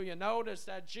 Hallelujah. Notice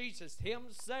that Jesus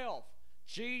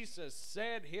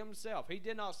said himself. He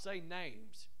did not say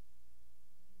names.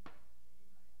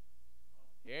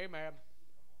 Amen.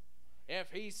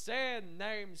 If he said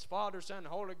names, Father, Son,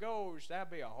 Holy Ghost,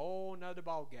 that'd be a whole nother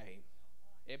ball game.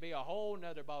 It'd be a whole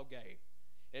nother ball game.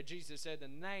 If Jesus said the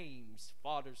names,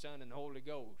 Father, Son, and Holy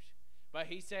Ghost. But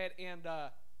he said in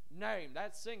the name,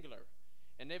 that's singular.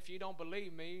 And if you don't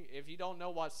believe me, if you don't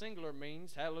know what singular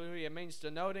means, hallelujah, it means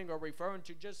denoting or referring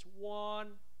to just one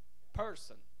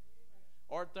person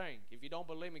or thing. If you don't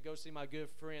believe me, go see my good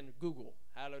friend Google.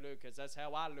 Hallelujah, because that's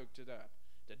how I looked it up.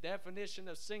 The definition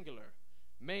of singular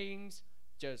means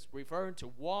just referring to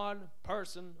one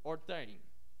person or thing,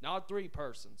 not three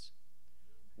persons.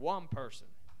 One person.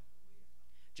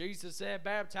 Jesus said,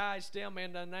 baptize them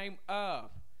in the name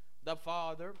of the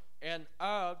Father and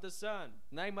of the Son.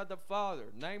 Name of the Father,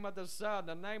 name of the Son,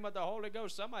 the name of the Holy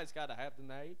Ghost. Somebody's got to have the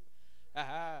name.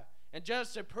 And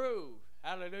just to prove,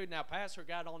 hallelujah. Now, Pastor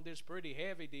got on this pretty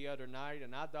heavy the other night,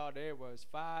 and I thought it was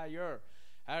fire.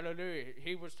 Hallelujah.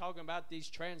 He was talking about these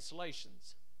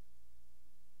translations.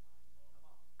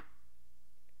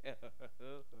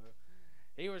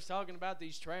 He was talking about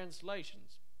these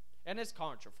translations. And it's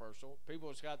controversial.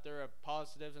 People's got their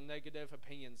positive and negative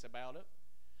opinions about it.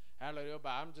 Hallelujah. But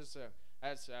I'm just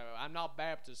I'm not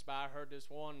Baptist, but I heard this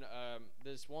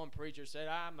one preacher said,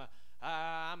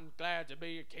 I'm glad to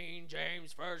be a King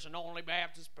James Version only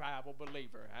Baptist Bible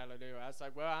believer. Hallelujah. I was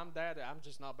like, well, I'm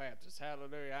just not Baptist.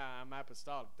 Hallelujah. I'm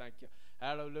apostolic. Thank you.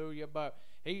 Hallelujah. But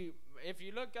if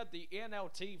you look at the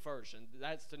NLT version,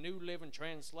 that's the New Living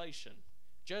Translation,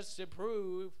 just to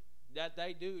prove that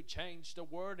they do change the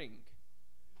wording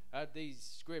of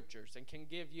these scriptures and can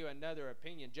give you another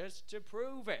opinion just to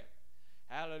prove it.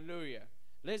 Hallelujah.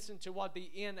 Listen to what the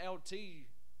NLT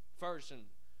version,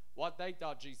 what they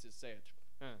thought Jesus said.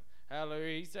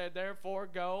 Hallelujah. He said, therefore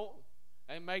go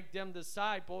and make them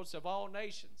disciples of all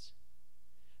nations,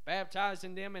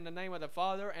 baptizing them in the name of the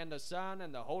Father and the Son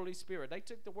and the Holy Spirit. They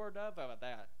took the word of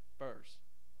that verse.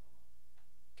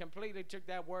 Completely took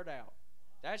that word out.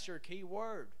 That's your key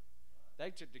word. They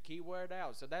took the key word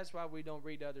out. So that's why we don't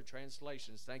read other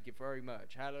translations. Thank you very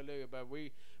much. Hallelujah. But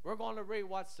we're going to read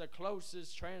what's the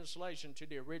closest translation to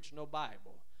the original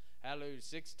Bible. Hallelujah.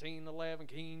 1611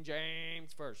 King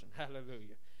James Version.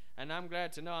 Hallelujah. And I'm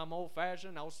glad to know I'm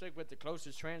old-fashioned. I'll stick with the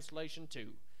closest translation too.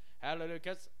 Hallelujah.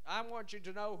 Because I want you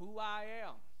to know who I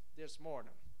am this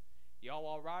morning. Y'all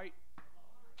all right?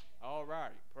 All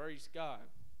right. Praise God.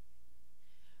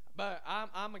 But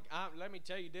let me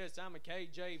tell you this, I'm a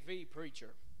KJV preacher.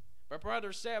 But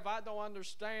Brother Seth, I don't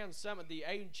understand some of the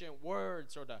ancient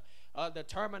words or the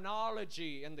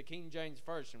terminology in the King James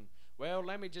Version. Well,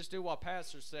 let me just do what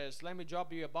Pastor says. Let me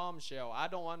drop you a bombshell. I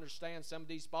don't understand some of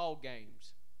these ball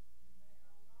games.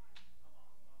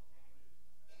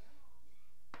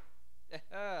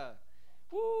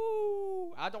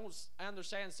 Woo! I don't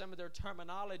understand some of their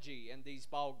terminology in these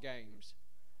ball games.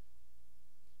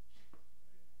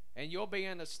 And you'll be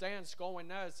in a stance going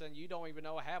nuts and you don't even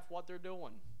know half what they're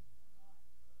doing.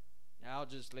 I'll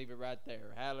just leave it right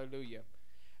there. Hallelujah.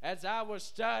 As I was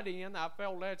studying, I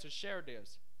felt led to share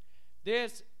this.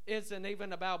 This isn't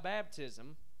even about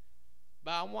baptism,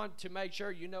 but I want to make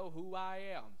sure you know who I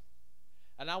am.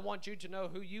 And I want you to know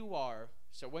who you are.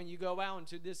 So when you go out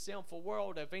into this sinful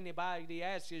world, if anybody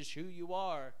asks you who you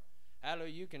are,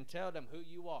 hallelujah, you can tell them who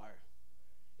you are.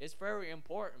 It's very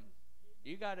important.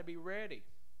 You got to be ready.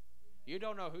 You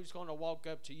don't know who's going to walk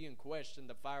up to you and question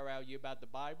the fire out of you about the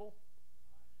Bible.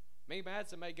 Me,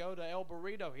 Matson, may go to El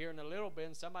Burrito here in a little bit,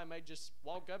 and somebody may just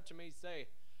walk up to me and say,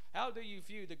 how do you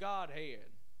view the Godhead?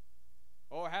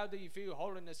 Or how do you view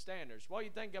holiness standards? What do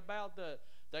you think about the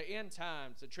end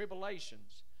times, the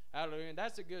tribulations? Hallelujah. And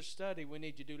that's a good study we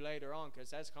need to do later on,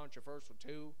 because that's controversial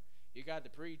too. You got the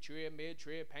pre-trib,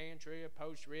 mid-trib, pan-trib,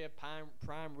 post-trib,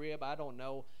 prime rib, I don't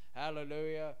know.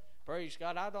 Hallelujah. Praise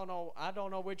God. I don't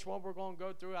know which one we're going to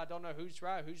go through. I don't know who's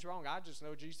right, who's wrong. I just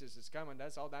know Jesus is coming.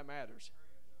 That's all that matters.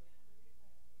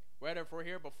 Whether if we're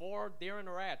here before, during,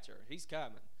 or after, he's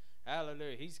coming.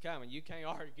 Hallelujah. He's coming. You can't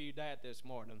argue that this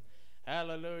morning.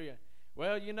 Hallelujah.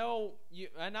 Well,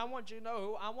 and I want you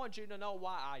to know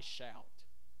why I shout.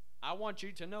 I want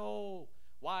you to know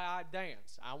why I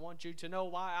dance. I want you to know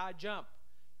why I jump.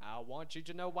 I want you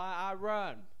to know why I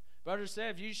run. Brother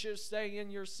Seth, you should stay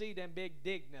in your seat and be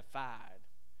dignified.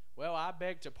 Well, I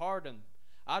beg to pardon.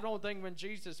 I don't think when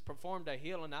Jesus performed a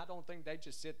healing, I don't think they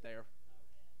just sit there.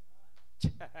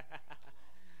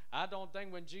 I don't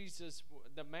think when Jesus,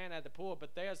 the man at the pool of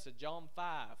Bethesda, John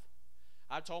 5,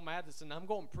 I told Madison, I'm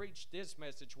going to preach this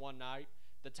message one night.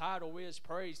 The title is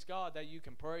Praise God That You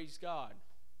Can Praise God.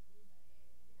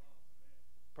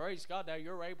 Praise God that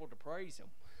you're able to praise Him.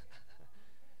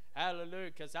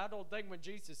 Hallelujah. Because I don't think when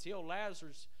Jesus healed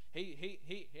Lazarus,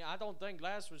 I don't think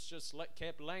Lazarus just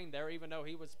kept laying there, even though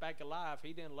he was back alive.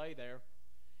 He didn't lay there.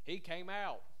 He came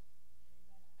out.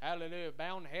 Hallelujah.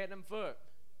 Bound head and foot.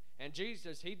 And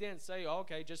Jesus, he didn't say,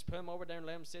 okay, just put him over there and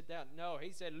let him sit down. No,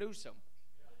 he said, loose him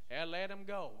and let him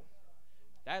go.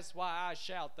 That's why I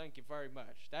shout, thank you very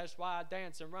much. That's why I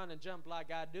dance and run and jump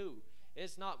like I do.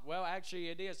 It's not, well, actually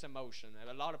it is emotion. And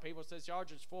a lot of people say,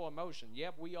 Sarge, it's full of emotion.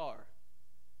 Yep, we are.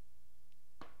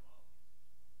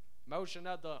 Motion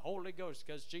of the Holy Ghost,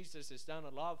 because Jesus has done a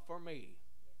lot for me.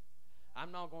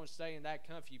 I'm not going to stay in that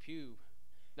comfy pew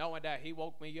knowing that he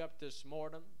woke me up this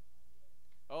morning.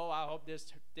 Oh, I hope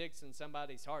this sticks in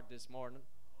somebody's heart this morning.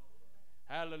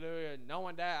 Hallelujah.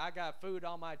 Knowing that I got food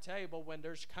on my table when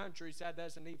there's countries that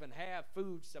doesn't even have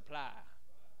food supply.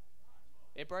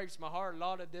 It breaks my heart. A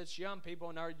lot of this young people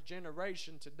in our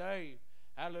generation today,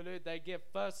 hallelujah, they get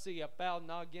fussy about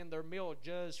not getting their meal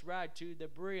just right to the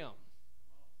brim.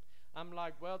 I'm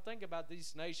like, well, think about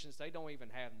these nations. They don't even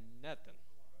have nothing.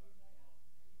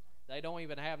 They don't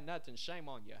even have nothing. Shame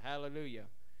on you. Hallelujah.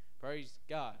 Praise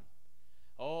God.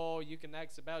 Oh, you can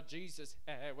ask about Jesus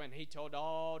when he told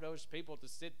all those people to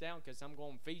sit down because I'm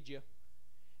going to feed you.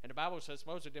 And the Bible says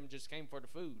most of them just came for the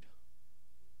food.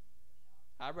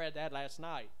 I read that last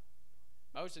night.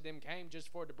 Most of them came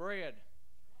just for the bread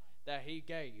that he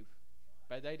gave.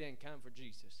 But they didn't come for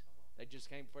Jesus. They just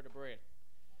came for the bread.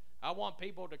 I want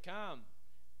people to come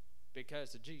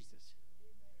because of Jesus.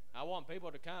 I want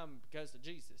people to come because of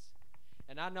Jesus.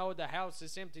 And I know the house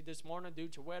is empty this morning due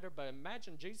to weather, but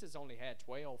imagine Jesus only had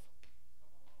 12.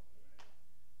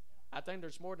 I think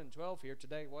there's more than 12 here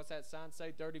today. What's that sign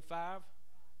say? 35?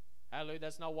 Hallelujah.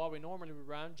 That's not what we normally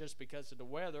run just because of the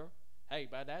weather. Hey,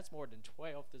 but that's more than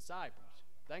 12 disciples.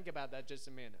 Think about that just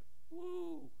a minute.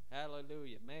 Woo!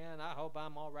 Hallelujah. Man, I hope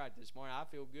I'm all right this morning. I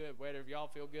feel good, whether if y'all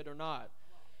feel good or not.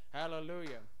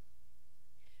 Hallelujah.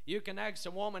 You can ask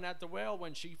a woman at the well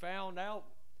when she found out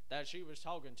that she was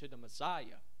talking to the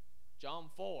Messiah. John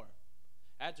 4.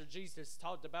 After Jesus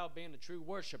talked about being a true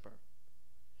worshiper.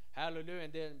 Hallelujah.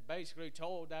 And then basically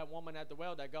told that woman at the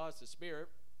well that God's the Spirit.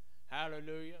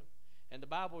 Hallelujah. And the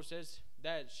Bible says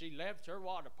that she left her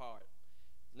water pot.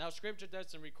 Now, Scripture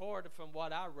doesn't record it from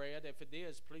what I read. If it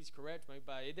is, please correct me.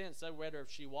 But it didn't say whether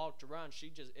if she walked around.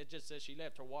 It just says she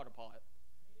left her water pot.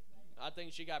 I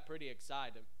think she got pretty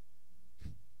excited.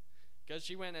 Because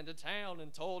she went into town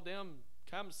and told them,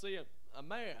 come see a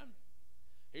man.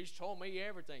 He's told me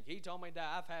everything. He told me that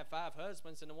I've had 5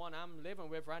 husbands and the one I'm living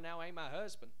with right now ain't my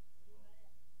husband.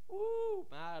 Woo,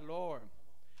 my Lord.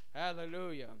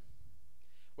 Hallelujah.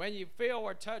 When you feel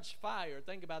or touch fire,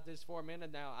 think about this for a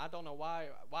minute now. I don't know why.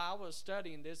 While I was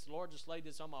studying this, the Lord just laid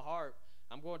this on my heart.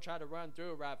 I'm going to try to run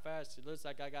through it right fast. It looks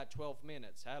like I got 12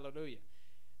 minutes. Hallelujah.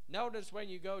 Notice when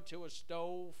you go to a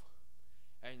stove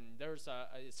and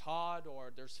it's hot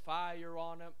or there's fire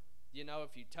on it, you know,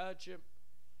 if you touch it,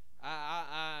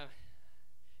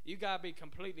 you got to be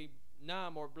completely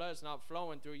numb or blood's not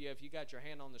flowing through you if you got your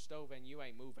hand on the stove and you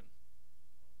ain't moving.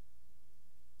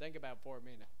 Think about it for a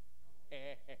minute.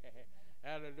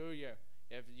 Hallelujah.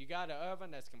 If you got an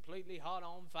oven that's completely hot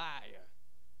on fire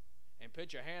and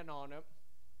put your hand on it,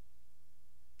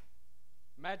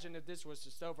 imagine if this was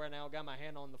the stove right now, I got my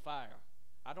hand on the fire.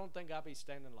 I don't think I'd be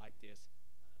standing like this.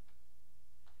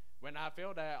 When I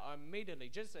feel that, immediately,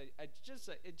 just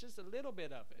a little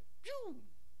bit of it.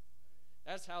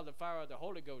 That's how the fire of the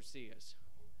Holy Ghost is.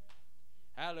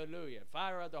 Hallelujah.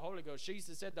 Fire of the Holy Ghost.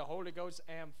 Jesus said the Holy Ghost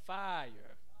and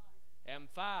fire. And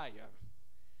fire.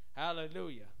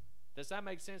 Hallelujah. Does that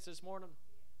make sense this morning?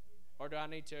 Or do I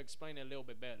need to explain it a little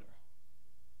bit better?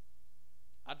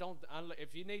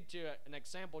 If you need an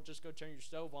example, just go turn your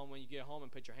stove on when you get home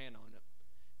and put your hand on it.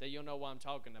 Then you'll know what I'm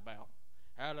talking about.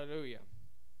 Hallelujah.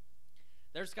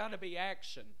 There's got to be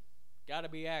action. Got to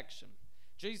be action.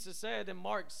 Jesus said in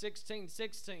Mark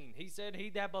 16:16, he said, he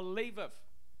that believeth.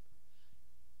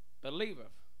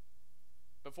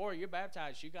 Before you're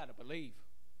baptized, you got to believe.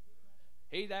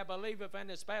 He that believeth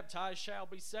and is baptized shall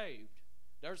be saved.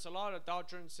 There's a lot of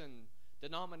doctrines and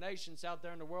denominations out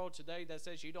there in the world today that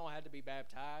says you don't have to be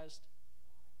baptized.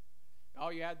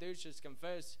 All you have to do is just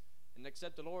confess and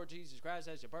accept the Lord Jesus Christ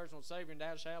as your personal Savior, and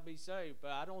thou shalt be saved.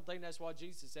 But I don't think that's what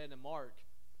Jesus said in Mark.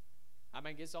 I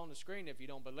mean, it's on the screen if you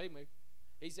don't believe me.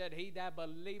 He said, he that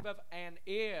believeth and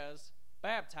is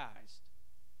baptized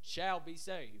shall be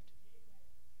saved.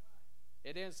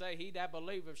 It didn't say he that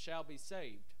believeth shall be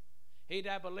saved. He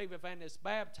that believeth and is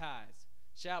baptized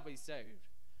shall be saved.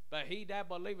 But he that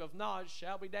believeth not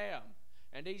shall be damned.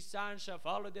 And these signs shall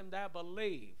follow them that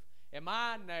believe. In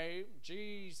my name,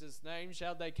 Jesus' name,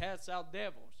 shall they cast out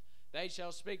devils. They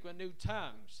shall speak with new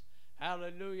tongues.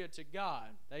 Hallelujah to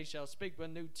God. They shall speak with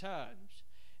new tongues.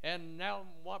 And now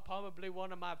probably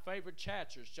one of my favorite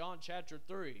chapters, John chapter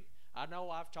 3. I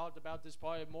know I've talked about this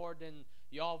probably more than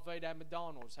y'all have at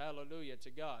McDonald's. Hallelujah to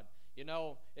God. You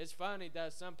know, it's funny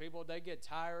that some people, they get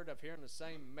tired of hearing the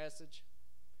same message.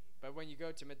 But when you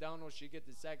go to McDonald's, you get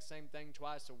the exact same thing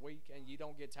twice a week and you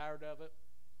don't get tired of it.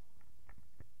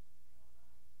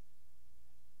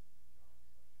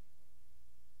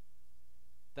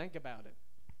 Think about it.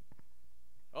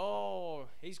 Oh,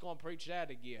 he's going to preach that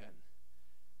again.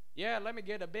 Yeah, let me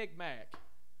get a Big Mac.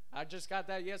 I just got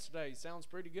that yesterday. Sounds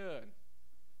pretty good.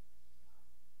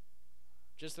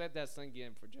 Just let that sink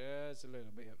in for just a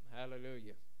little bit.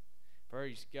 Hallelujah.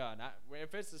 Praise God.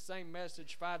 If it's the same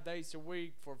message 5 days a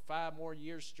week for 5 more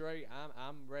years straight,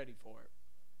 I'm ready for it.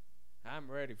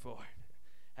 I'm ready for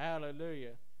it.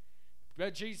 Hallelujah.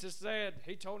 But Jesus said,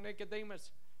 he told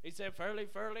Nicodemus, he said, "Verily,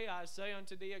 verily, I say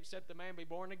unto thee, except a man be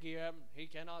born again, he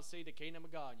cannot see the kingdom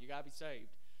of God." You got to be saved.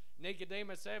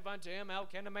 Nicodemus said unto him, "How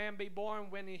can a man be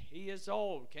born when he is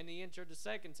old? Can he enter the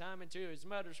second time into his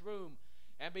mother's womb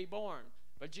and be born?"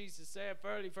 But Jesus said,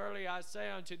 "Verily, verily, I say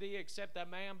unto thee, except a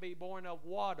man be born of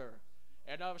water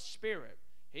and of spirit,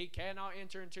 he cannot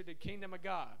enter into the kingdom of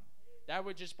God. That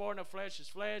which is born of flesh is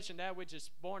flesh, and that which is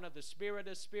born of the spirit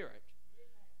is spirit.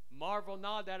 Marvel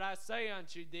not that I say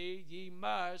unto thee, ye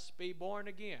must be born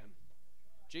again."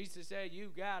 Jesus said, you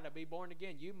got to be born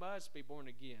again. You must be born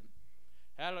again.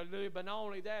 Hallelujah. But not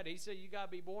only that, he said you got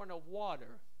to be born of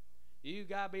water. You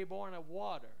got to be born of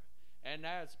water. And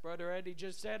that's, Brother Eddie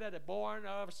just said it, born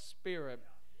of spirit.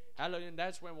 Hallelujah. And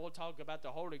that's when we'll talk about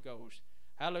the Holy Ghost.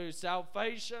 Hallelujah.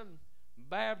 Salvation,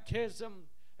 baptism,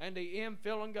 and the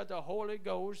infilling of the Holy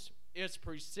Ghost is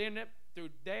presented through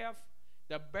death,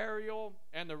 the burial,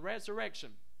 and the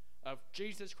resurrection of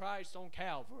Jesus Christ on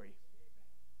Calvary.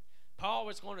 Paul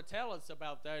was going to tell us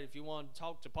about that if you want to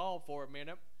talk to Paul for a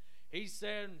minute. He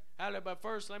said, hallelujah, but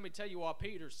first let me tell you what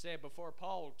Peter said before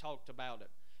Paul talked about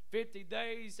it. 50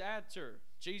 days after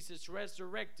Jesus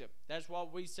resurrected, that's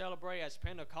what we celebrate as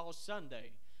Pentecost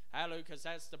Sunday. Hallelujah, because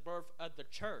that's the birth of the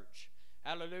church.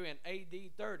 Hallelujah, in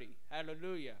AD 30.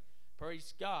 Hallelujah.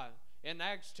 Praise God. In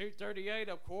Acts 2:38,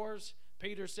 of course,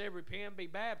 Peter said, "Repent, be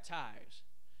baptized,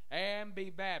 and be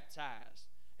baptized,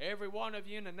 every one of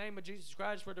you, in the name of Jesus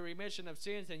Christ for the remission of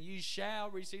sins, and you shall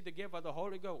receive the gift of the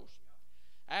Holy Ghost."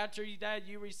 After that,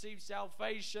 you receive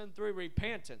salvation through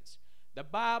repentance. The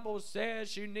Bible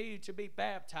says you need to be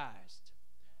baptized.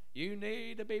 You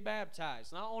need to be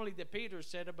baptized. Not only did Peter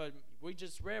said it, but we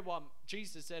just read what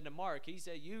Jesus said to Mark. He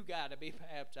said you got to be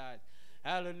baptized.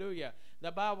 Hallelujah.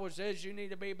 The Bible says you need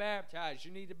to be baptized.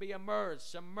 You need to be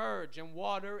immersed, submerged in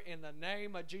water in the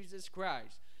name of Jesus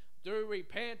Christ. Through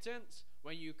repentance,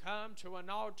 when you come to an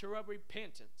altar of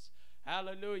repentance,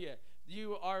 hallelujah,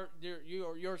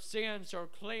 your sins are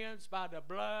cleansed by the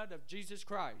blood of Jesus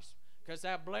Christ. Because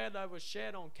that blood that was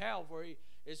shed on Calvary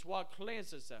is what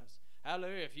cleanses us.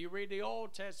 Hallelujah. If you read the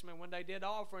Old Testament, when they did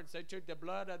offerings, they took the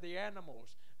blood of the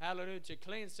animals, hallelujah, to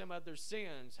cleanse them of their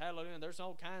sins. Hallelujah. And there's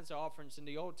all kinds of offerings in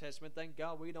the Old Testament. Thank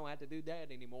God we don't have to do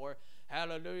that anymore.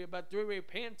 Hallelujah. But through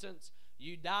repentance,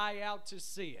 you die out to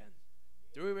sin.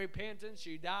 Through repentance,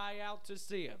 you die out to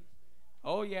sin.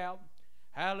 Oh, yeah.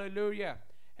 Hallelujah.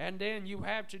 And then you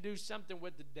have to do something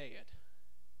with the dead.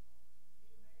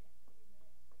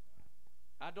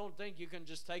 I don't think you can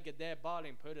just take a dead body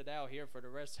and put it out here for the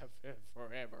rest of it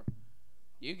forever.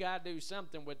 You got to do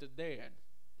something with the dead.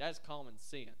 That's common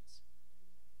sense.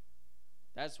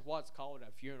 That's what's called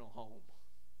a funeral home.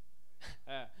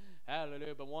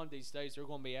 Hallelujah. But one of these days they're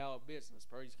going to be out of business.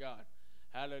 Praise God.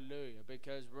 Hallelujah.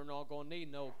 Because we're not going to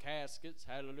need no caskets.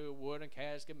 Hallelujah. Wooden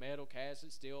casket, metal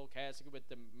casket, steel casket with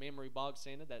the memory box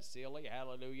in it. That's silly.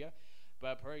 Hallelujah.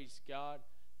 But praise God.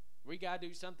 We got to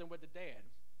do something with the dead.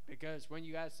 Because when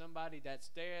you got somebody that's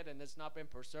dead and it's not been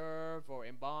preserved or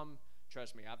embalmed,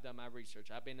 trust me, I've done my research.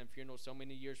 I've been in funerals so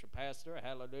many years for pastor.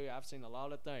 Hallelujah. I've seen a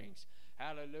lot of things.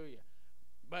 Hallelujah.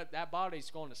 But that body's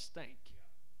going to stink.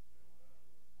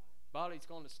 Body's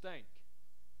going to stink.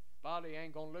 Body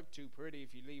ain't going to look too pretty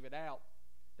if you leave it out.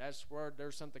 That's where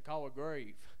there's something called a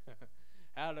grave.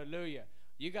 Hallelujah.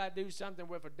 You got to do something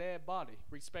with a dead body.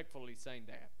 Respectfully saying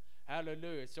that.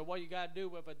 Hallelujah. So what you got to do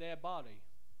with a dead body?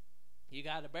 You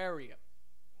got to bury it.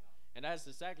 And that's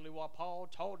exactly what Paul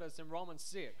told us in Romans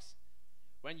 6.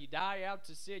 When you die out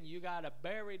to sin, you got to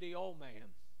bury the old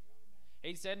man.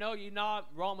 He said, no, you're not.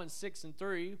 Romans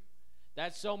 6:3.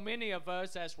 That so many of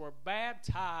us, as were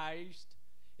baptized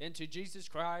into Jesus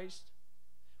Christ,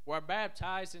 were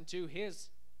baptized into his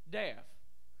death.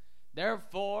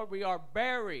 Therefore, we are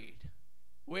buried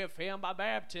with him by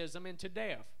baptism into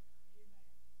death.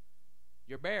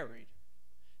 You're buried.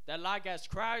 That like as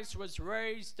Christ was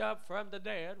raised up from the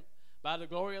dead by the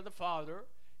glory of the Father,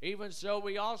 even so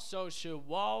we also should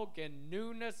walk in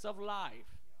newness of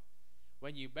life.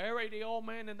 When you bury the old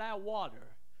man in that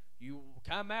water, you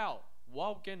come out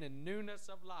walking in newness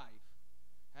of life.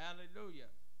 Hallelujah.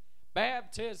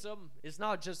 Baptism is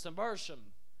not just immersion,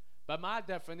 but my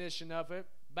definition of it,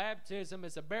 baptism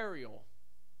is a burial.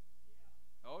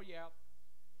 Oh, yeah.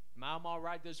 Am I all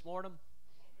right this morning?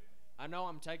 I know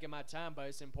I'm taking my time, but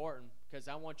it's important because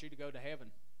I want you to go to heaven.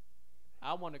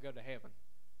 I want to go to heaven.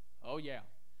 Oh, yeah.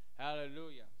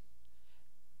 Hallelujah.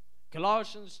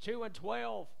 Colossians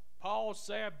 2:12, Paul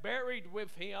said, buried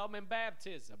with him in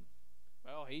baptism.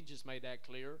 Well, he just made that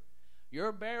clear.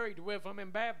 You're buried with him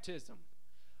in baptism,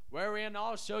 wherein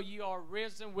also you are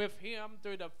risen with him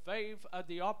through the faith of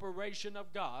the operation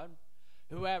of God,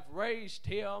 who have raised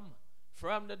him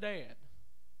from the dead.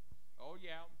 Oh,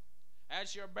 yeah.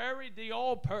 As you're buried the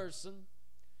old person,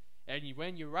 and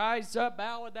when you rise up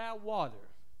out of that water,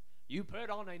 you put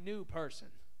on a new person.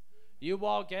 You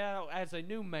walk out as a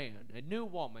new man, a new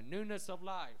woman, newness of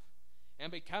life,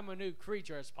 and become a new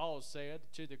creature, as Paul said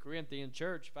to the Corinthian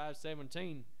church,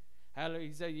 5:17. Hallelujah.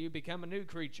 He said, you become a new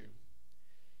creature.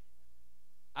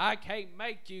 I can't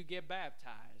make you get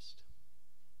baptized.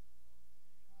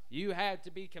 You have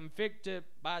to be convicted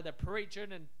by the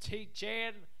preaching and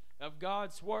teaching of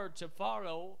God's word to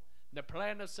follow the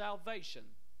plan of salvation.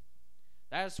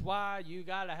 That's why you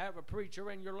got to have a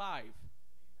preacher in your life.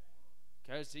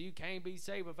 Because you can't be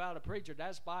saved without a preacher.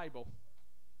 That's Bible.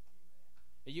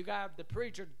 You got to have the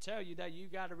preacher to tell you that you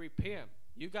got to repent.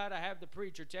 You got to have the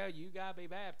preacher tell you got to be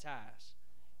baptized.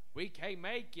 We can't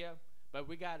make you, but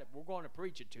we're going to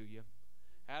preach it to you.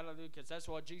 Hallelujah, because that's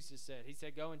what Jesus said. He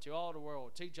said, go into all the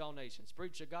world, teach all nations,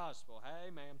 preach the gospel.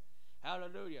 Amen.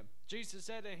 Hallelujah. Jesus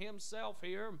said to himself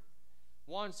here,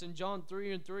 once in John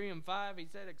 3:3-5, he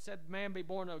said, except man be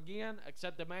born again,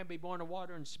 except the man be born of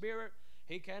water and spirit,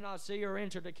 he cannot see or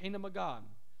enter the kingdom of God.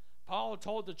 Paul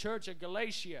told the church of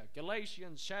Galatia,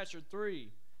 Galatians chapter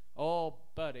 3. Oh,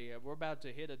 buddy, we're about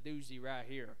to hit a doozy right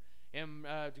here. In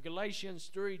Galatians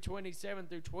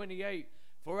 3:27-28,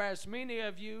 for as many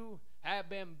of you have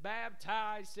been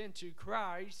baptized into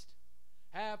Christ,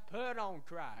 have put on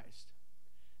Christ.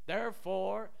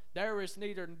 Therefore, there is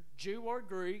neither Jew or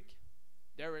Greek,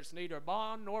 there is neither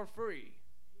bond nor free.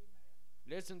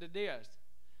 Listen to this.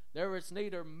 There is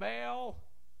neither male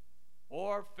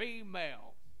or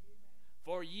female,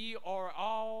 for ye are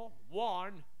all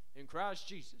one in Christ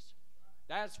Jesus.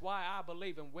 That's why I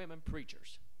believe in women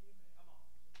preachers.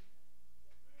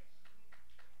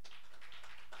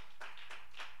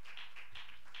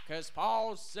 Because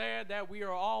Paul said that we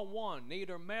are all one,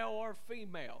 neither male or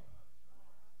female.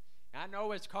 I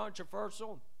know it's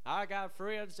controversial. I got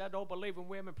friends that don't believe in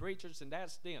women preachers, and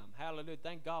that's them. Hallelujah.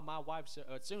 Thank God my wife's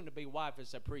soon-to-be wife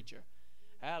is a preacher.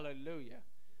 Hallelujah.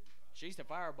 She's the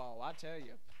fireball, I tell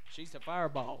you. She's the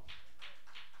fireball.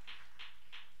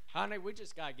 Honey, we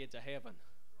just got to get to heaven.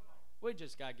 We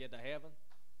just got to get to heaven.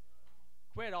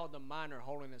 Quit all the minor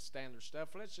holiness standard stuff.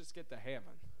 Let's just get to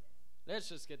heaven. Let's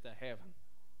just get to heaven.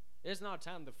 It's not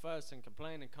time to fuss and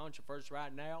complain and controversy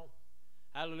right now.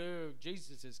 Hallelujah.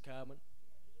 Jesus is coming.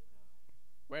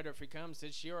 Whether if he comes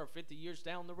this year or 50 years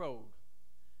down the road.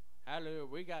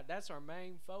 Hallelujah. That's our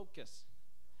main focus.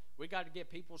 We got to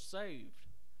get people saved.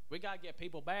 We got to get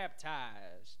people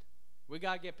baptized. We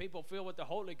got to get people filled with the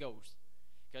Holy Ghost.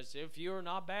 Because if you're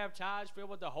not baptized, filled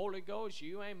with the Holy Ghost,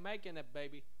 you ain't making it,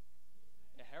 baby.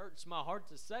 It hurts my heart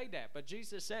to say that. But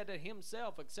Jesus said to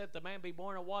himself, except the man be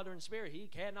born of water and spirit, he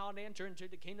cannot enter into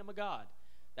the kingdom of God.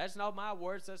 That's not my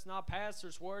words. That's not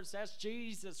pastor's words. That's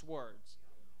Jesus' words.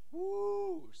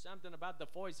 Woo! Something about the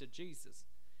voice of Jesus.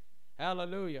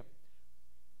 Hallelujah.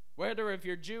 Whether if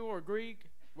you're Jew or Greek,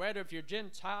 whether if you're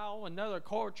Gentile, another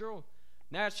cultural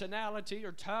nationality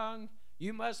or tongue,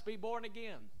 you must be born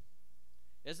again.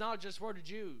 It's not just for the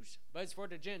Jews, but it's for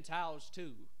the Gentiles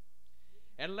too.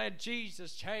 And let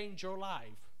Jesus change your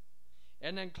life.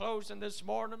 And then closing this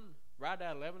morning, right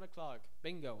at 11 o'clock.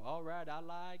 Bingo. All right, I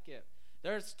like it.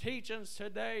 There's teachings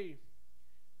today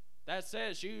that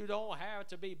says you don't have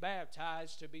to be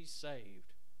baptized to be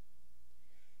saved.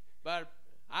 But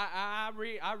I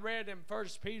read in 1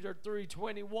 Peter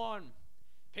 3:21,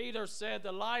 Peter said,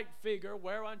 the like figure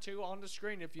whereunto, on the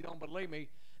screen if you don't believe me,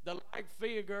 the like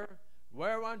figure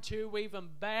whereunto even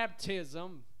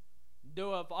baptism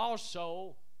doeth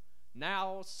also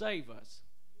now save us.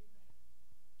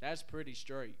 That's pretty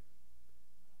straight.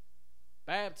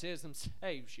 Baptism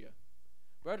saves you.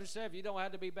 Brother Seth, you don't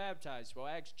have to be baptized. Well,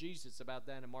 ask Jesus about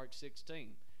that in Mark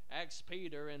 16. Ask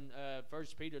Peter in 1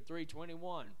 Peter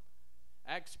 3:21.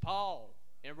 Ask Paul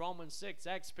in Romans 6.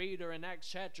 Ask Peter in Acts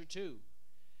chapter 2.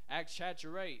 Acts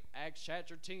chapter 8. Acts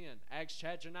chapter 10. Acts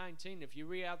chapter 19. If you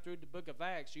read out through the book of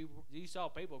Acts, you saw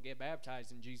people get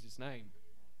baptized in Jesus' name.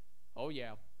 Oh,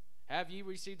 yeah. Have you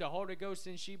received the Holy Ghost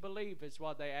since you believe? It's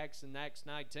what they asked in Acts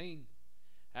 19.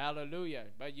 Hallelujah.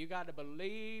 But you got to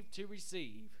believe to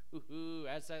receive.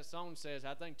 As that song says,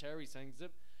 I think Terry sings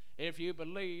it. If you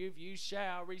believe, you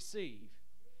shall receive.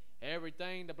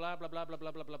 Everything, the blah, blah, blah, blah,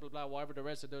 blah, blah, blah, blah, blah, whatever the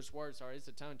rest of those words are, it's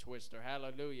a tongue twister.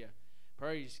 Hallelujah.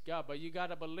 Praise God. But you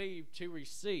got to believe to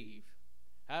receive,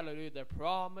 hallelujah, the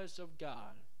promise of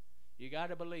God. You got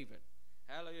to believe it.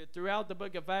 Hallelujah. Throughout the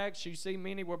book of Acts, you see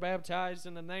many were baptized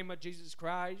in the name of Jesus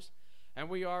Christ. And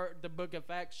we are the book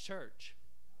of Acts church.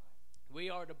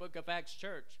 We are the book of Acts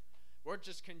church. We're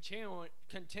just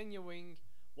continuing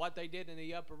what they did in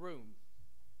the upper room.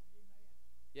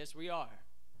 Yes, we are.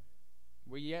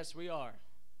 Yes, we are.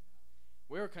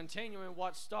 We're continuing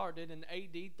what started in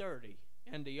AD 30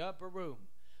 in the upper room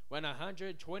when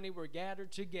 120 were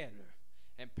gathered together.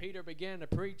 And Peter began to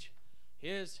preach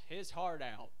his heart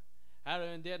out.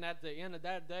 And then at the end of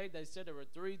that day, they said there were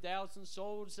 3,000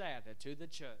 souls added to the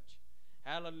church.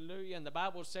 Hallelujah. And the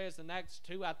Bible says in Acts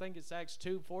 2, I think it's Acts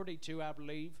 2:42, I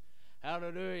believe.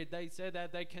 Hallelujah. They said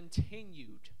that they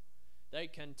continued. They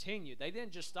continued. They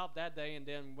didn't just stop that day and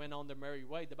then went on their merry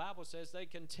way. The Bible says they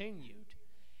continued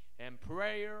in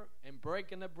prayer and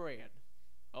breaking the bread.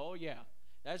 Oh, yeah.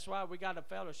 That's why we got to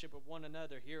fellowship with one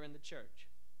another here in the church.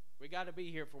 We got to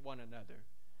be here for one another.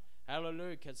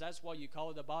 Hallelujah, because that's what you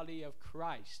call the body of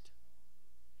Christ.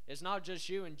 It's not just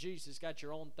you and Jesus got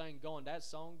your own thing going. That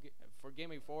song, forgive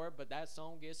me for it, but that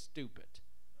song is stupid.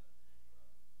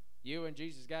 You and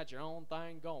Jesus got your own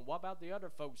thing going. What about the other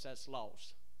folks that's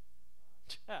lost?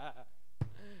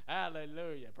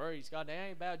 Hallelujah. Praise God. It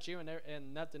ain't about you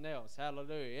and nothing else.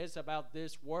 Hallelujah. It's about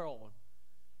this world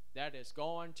that is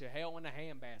going to hell in a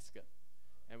handbasket.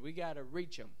 And we got to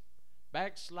reach them.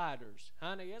 Backsliders.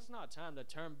 Honey, it's not time to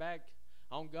turn back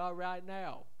on God right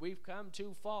now. We've come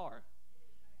too far.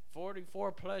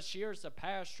 44 plus years of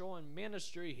pastoral and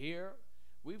ministry here.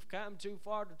 We've come too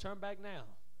far to turn back now.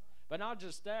 But not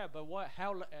just that, but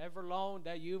however long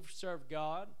that you've served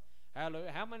God.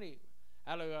 Hallelujah. How many?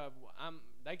 Hallelujah.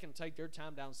 They can take their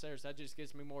time downstairs. That just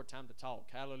gives me more time to talk.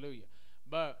 Hallelujah.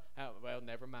 But, well,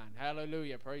 never mind.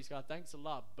 Hallelujah. Praise God. Thanks a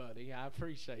lot, buddy. I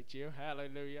appreciate you.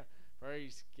 Hallelujah.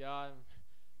 Praise God.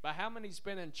 But how many's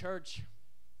been in church,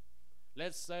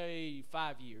 let's say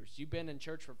 5 years? You've been in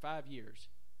church for 5 years.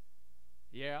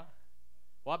 Yeah?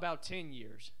 What about 10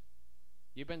 years?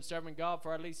 You've been serving God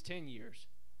for at least 10 years.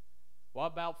 What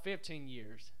about 15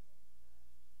 years?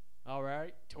 All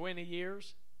right. 20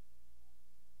 years?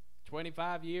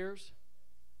 25 years?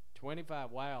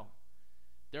 25. Wow.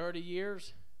 30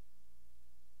 years?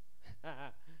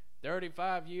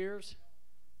 35 years?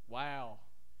 Wow.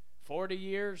 40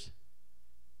 years?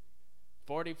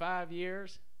 45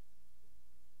 years?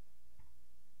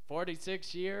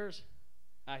 46 years?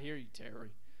 I hear you, Terry.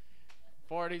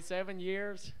 47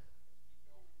 years?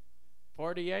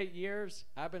 48 years?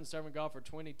 I've been serving God for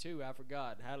 22. I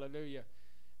forgot. Hallelujah.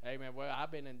 Amen. Well,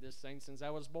 I've been in this thing since I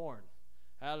was born.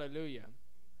 Hallelujah.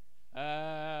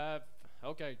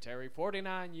 Okay, Terry.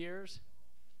 49 years?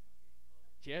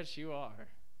 Yes, you are.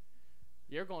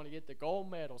 You're going to get the gold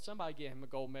medal. Somebody get him a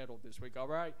gold medal this week, all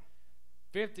right?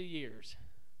 50 years.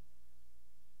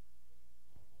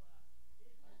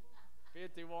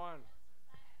 51.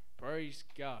 Praise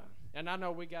God. And I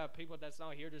know we got people that's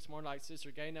not here this morning like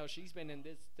Sister Gay. No, she's been in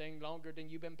this thing longer than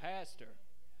you've been pastor.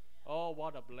 Oh,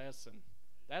 what a blessing.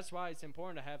 That's why it's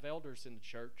important to have elders in the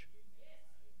church.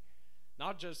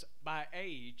 Not just by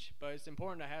age, but it's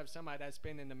important to have somebody that's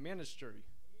been in the ministry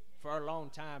for a long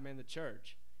time in the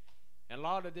church. And a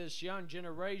lot of this young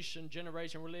generation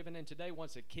we're living in today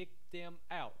wants to kick them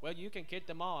out. Well, you can kick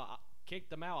them out.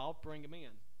 I'll bring them in.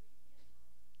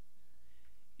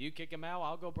 You kick them out,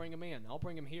 I'll go bring them in. I'll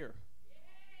bring them here.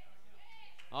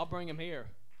 I'll bring them here.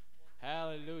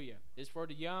 Hallelujah. It's for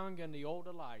the young and the old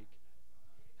alike.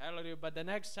 Hallelujah. But the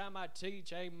next time I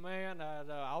teach, amen,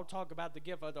 I'll talk about the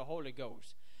gift of the Holy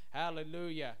Ghost.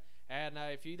 Hallelujah. And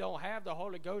if you don't have the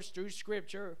Holy Ghost through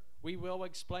Scripture, we will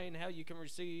explain how you can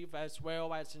receive as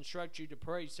well as instruct you to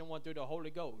pray someone through the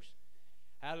Holy Ghost.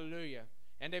 Hallelujah.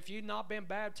 And if you've not been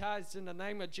baptized in the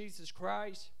name of Jesus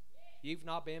Christ, you've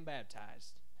not been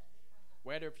baptized.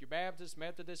 Whether if you're Baptist,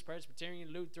 Methodist,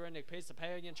 Presbyterian, Lutheran,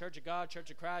 Episcopalian, Church of God, Church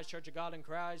of Christ, Church of God in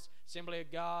Christ, Assembly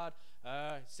of God,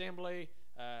 Assembly,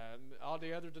 all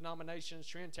the other denominations,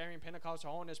 Trinitarian,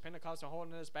 Pentecostal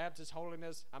holiness, Baptist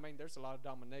holiness. I mean, there's a lot of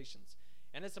denominations.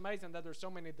 And it's amazing that there's so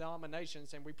many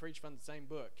denominations and we preach from the same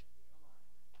book.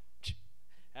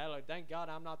 Hallelujah. Thank God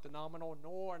I'm not denominational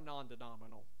nor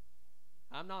non-denominational.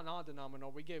 I'm not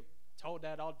non-denominational. We get told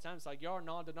that all the time. It's like, y'all are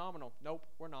non-denominational. Nope,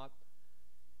 we're not.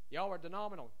 Y'all are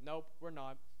denominational. Nope, we're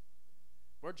not.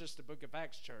 We're just the Book of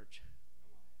Acts church.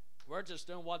 We're just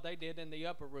doing what they did in the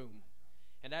upper room.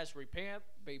 And that's repent,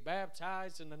 be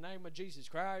baptized in the name of Jesus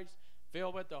Christ,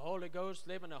 filled with the Holy Ghost,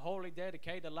 living a holy,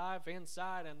 dedicated life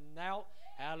inside and out.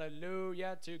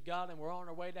 Hallelujah to God, and we're on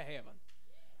our way to heaven.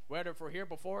 Whether if we're here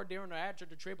before, during, or after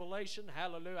the tribulation,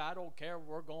 hallelujah, I don't care.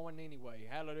 We're going anyway.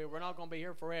 Hallelujah. We're not going to be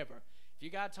here forever. If you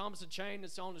got Thomas Chain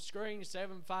that's on the screen,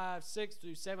 756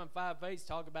 through 758,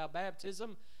 talk about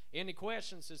baptism. Any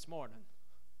questions this morning?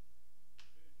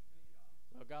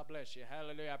 Well, God bless you.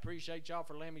 Hallelujah. I appreciate y'all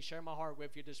for letting me share my heart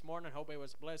with you this morning. Hope it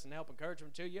was a blessing, help,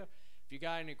 encouragement to you. If you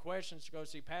got any questions, go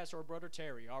see Pastor or Brother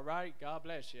Terry. All right? God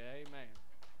bless you. Amen.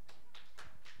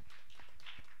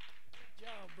 Good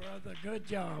job, brother. Good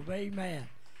job. Amen.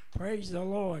 Praise the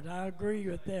Lord. I agree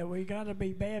with that. We got to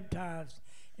be baptized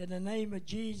in the name of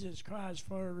Jesus Christ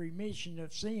for a remission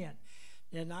of sin.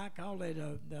 And I call it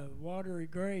the watery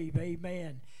grave.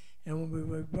 Amen. And when we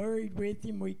were buried with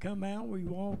him, we come out, we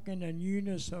walk in the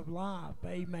newness of life.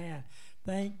 Amen.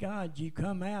 Thank God you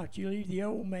come out. You leave the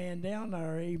old man down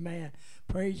there. Amen.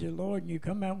 Praise the Lord. And you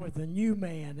come out with a new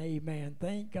man. Amen.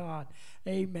 Thank God.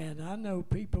 Amen. I know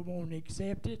people won't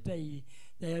accept it.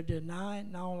 They'll deny it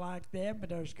and all like that. But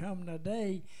there's coming a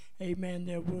day, amen,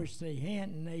 they'll wish they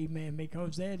hadn't. Amen.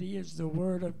 Because that is the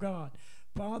word of God.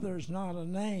 Father's not a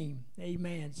name.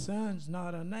 Amen. Son's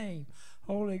not a name.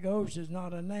 Holy Ghost is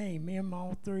not a name. Them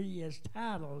all three is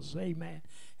titles. Amen.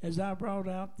 As I brought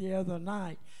out the other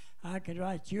night, I could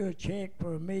write you a check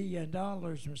for $1 million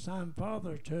and sign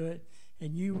Father to it,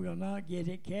 and you will not get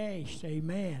it cashed.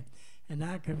 Amen. And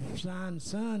I could sign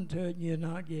Son to it, and you'll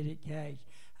not get it cashed.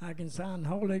 I can sign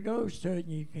Holy Ghost to it,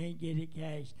 and you can't get it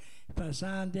cashed. If I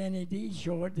sign Danny D.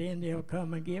 Short, then they'll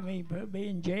come and get me and put me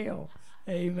in jail.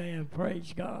 Amen.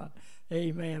 Praise God.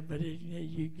 Amen. But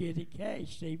you get it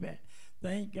cashed. Amen.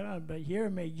 Thank God. But hear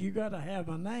me, you got to have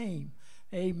a name.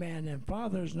 Amen. And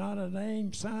Father's not a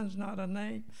name, Son's not a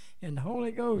name, and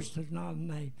Holy Ghost is not a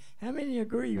name. How many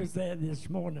agree with that this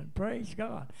morning? Praise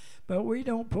God. But we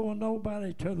don't pull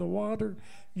nobody to the water.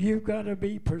 You've got to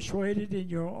be persuaded in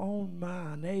your own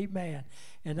mind. Amen.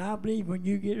 And I believe when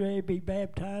you get ready to be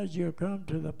baptized, you'll come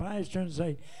to the pastor and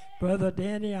say, Brother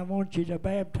Danny, I want you to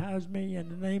baptize me in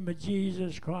the name of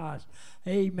Jesus Christ.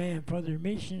 Amen. For the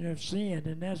remission of sin.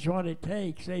 And that's what it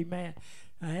takes. Amen.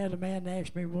 I had a man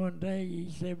ask me one day,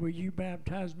 he said, will you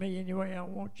baptize me any way I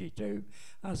want you to?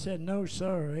 I said, no,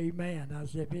 sir. Amen. I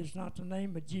said, if it's not the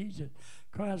name of Jesus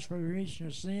Christ for the remission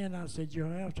of sin, I said, you'll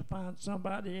have to find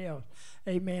somebody else.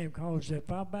 Amen. Because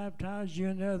if I baptize you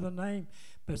in another name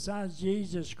besides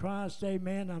Jesus Christ,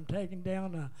 amen, I'm taking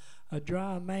down a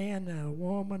dry man and a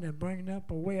woman and bringing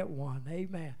up a wet one.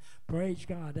 Amen. Praise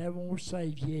God. That won't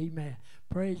save you. Amen.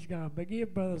 Praise God. But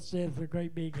give Brother Seth a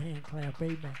great big hand clap.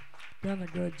 Amen. Done a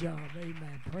good job.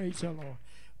 Amen. Praise the Lord.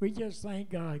 We just thank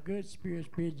God. Good Spirit's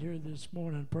been here this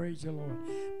morning. Praise the Lord.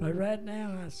 But right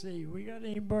now I see we got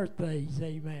any birthdays.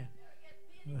 Amen.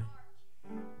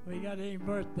 We got any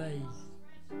birthdays?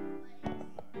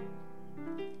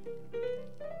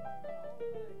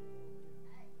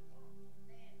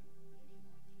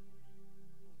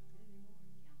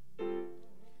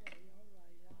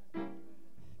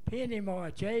 Penny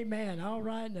March. Amen. All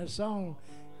right in the song.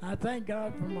 I thank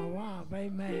God for my wife.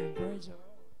 Amen. Praise the Lord.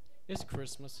 It's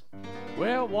Christmas.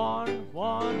 Well, one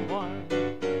way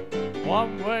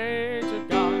to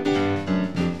God.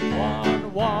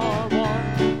 One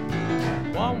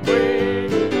way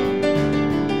to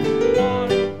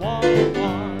God.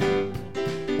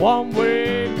 One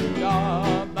way to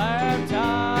God.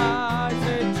 Baptized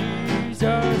in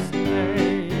Jesus'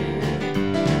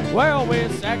 name. Well,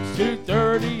 it's Acts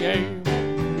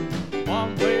 2:38.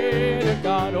 One way to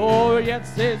God. Oh,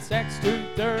 yes, it's Acts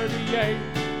 2:38.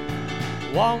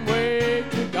 One way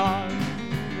to God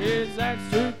is Acts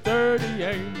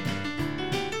 2:38.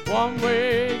 One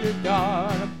way to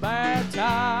God,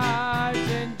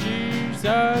 baptized in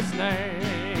Jesus'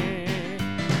 name.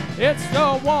 It's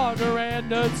the water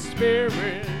and the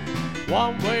Spirit.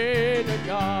 One way to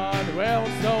God. Well,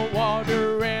 it's the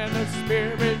water and the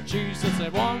Spirit. Jesus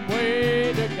said, one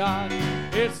way to God.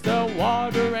 It's the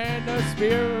water and the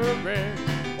Spirit.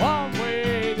 One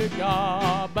way to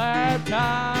God.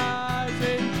 Baptized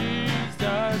in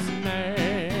Jesus'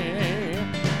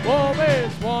 name. Oh,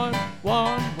 it's one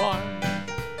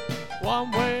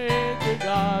way to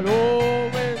God. Oh,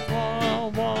 it's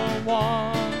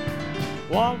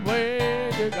one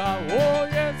way to God. Oh,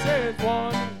 yes, it's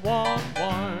one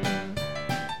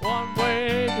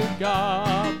way to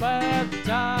God.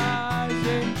 Baptized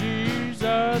in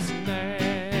Jesus' name.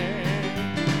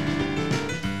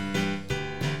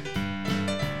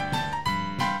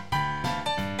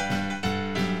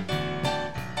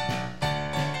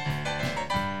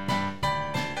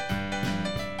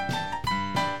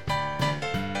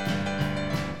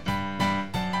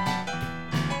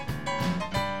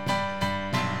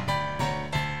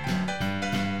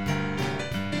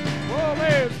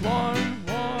 There's one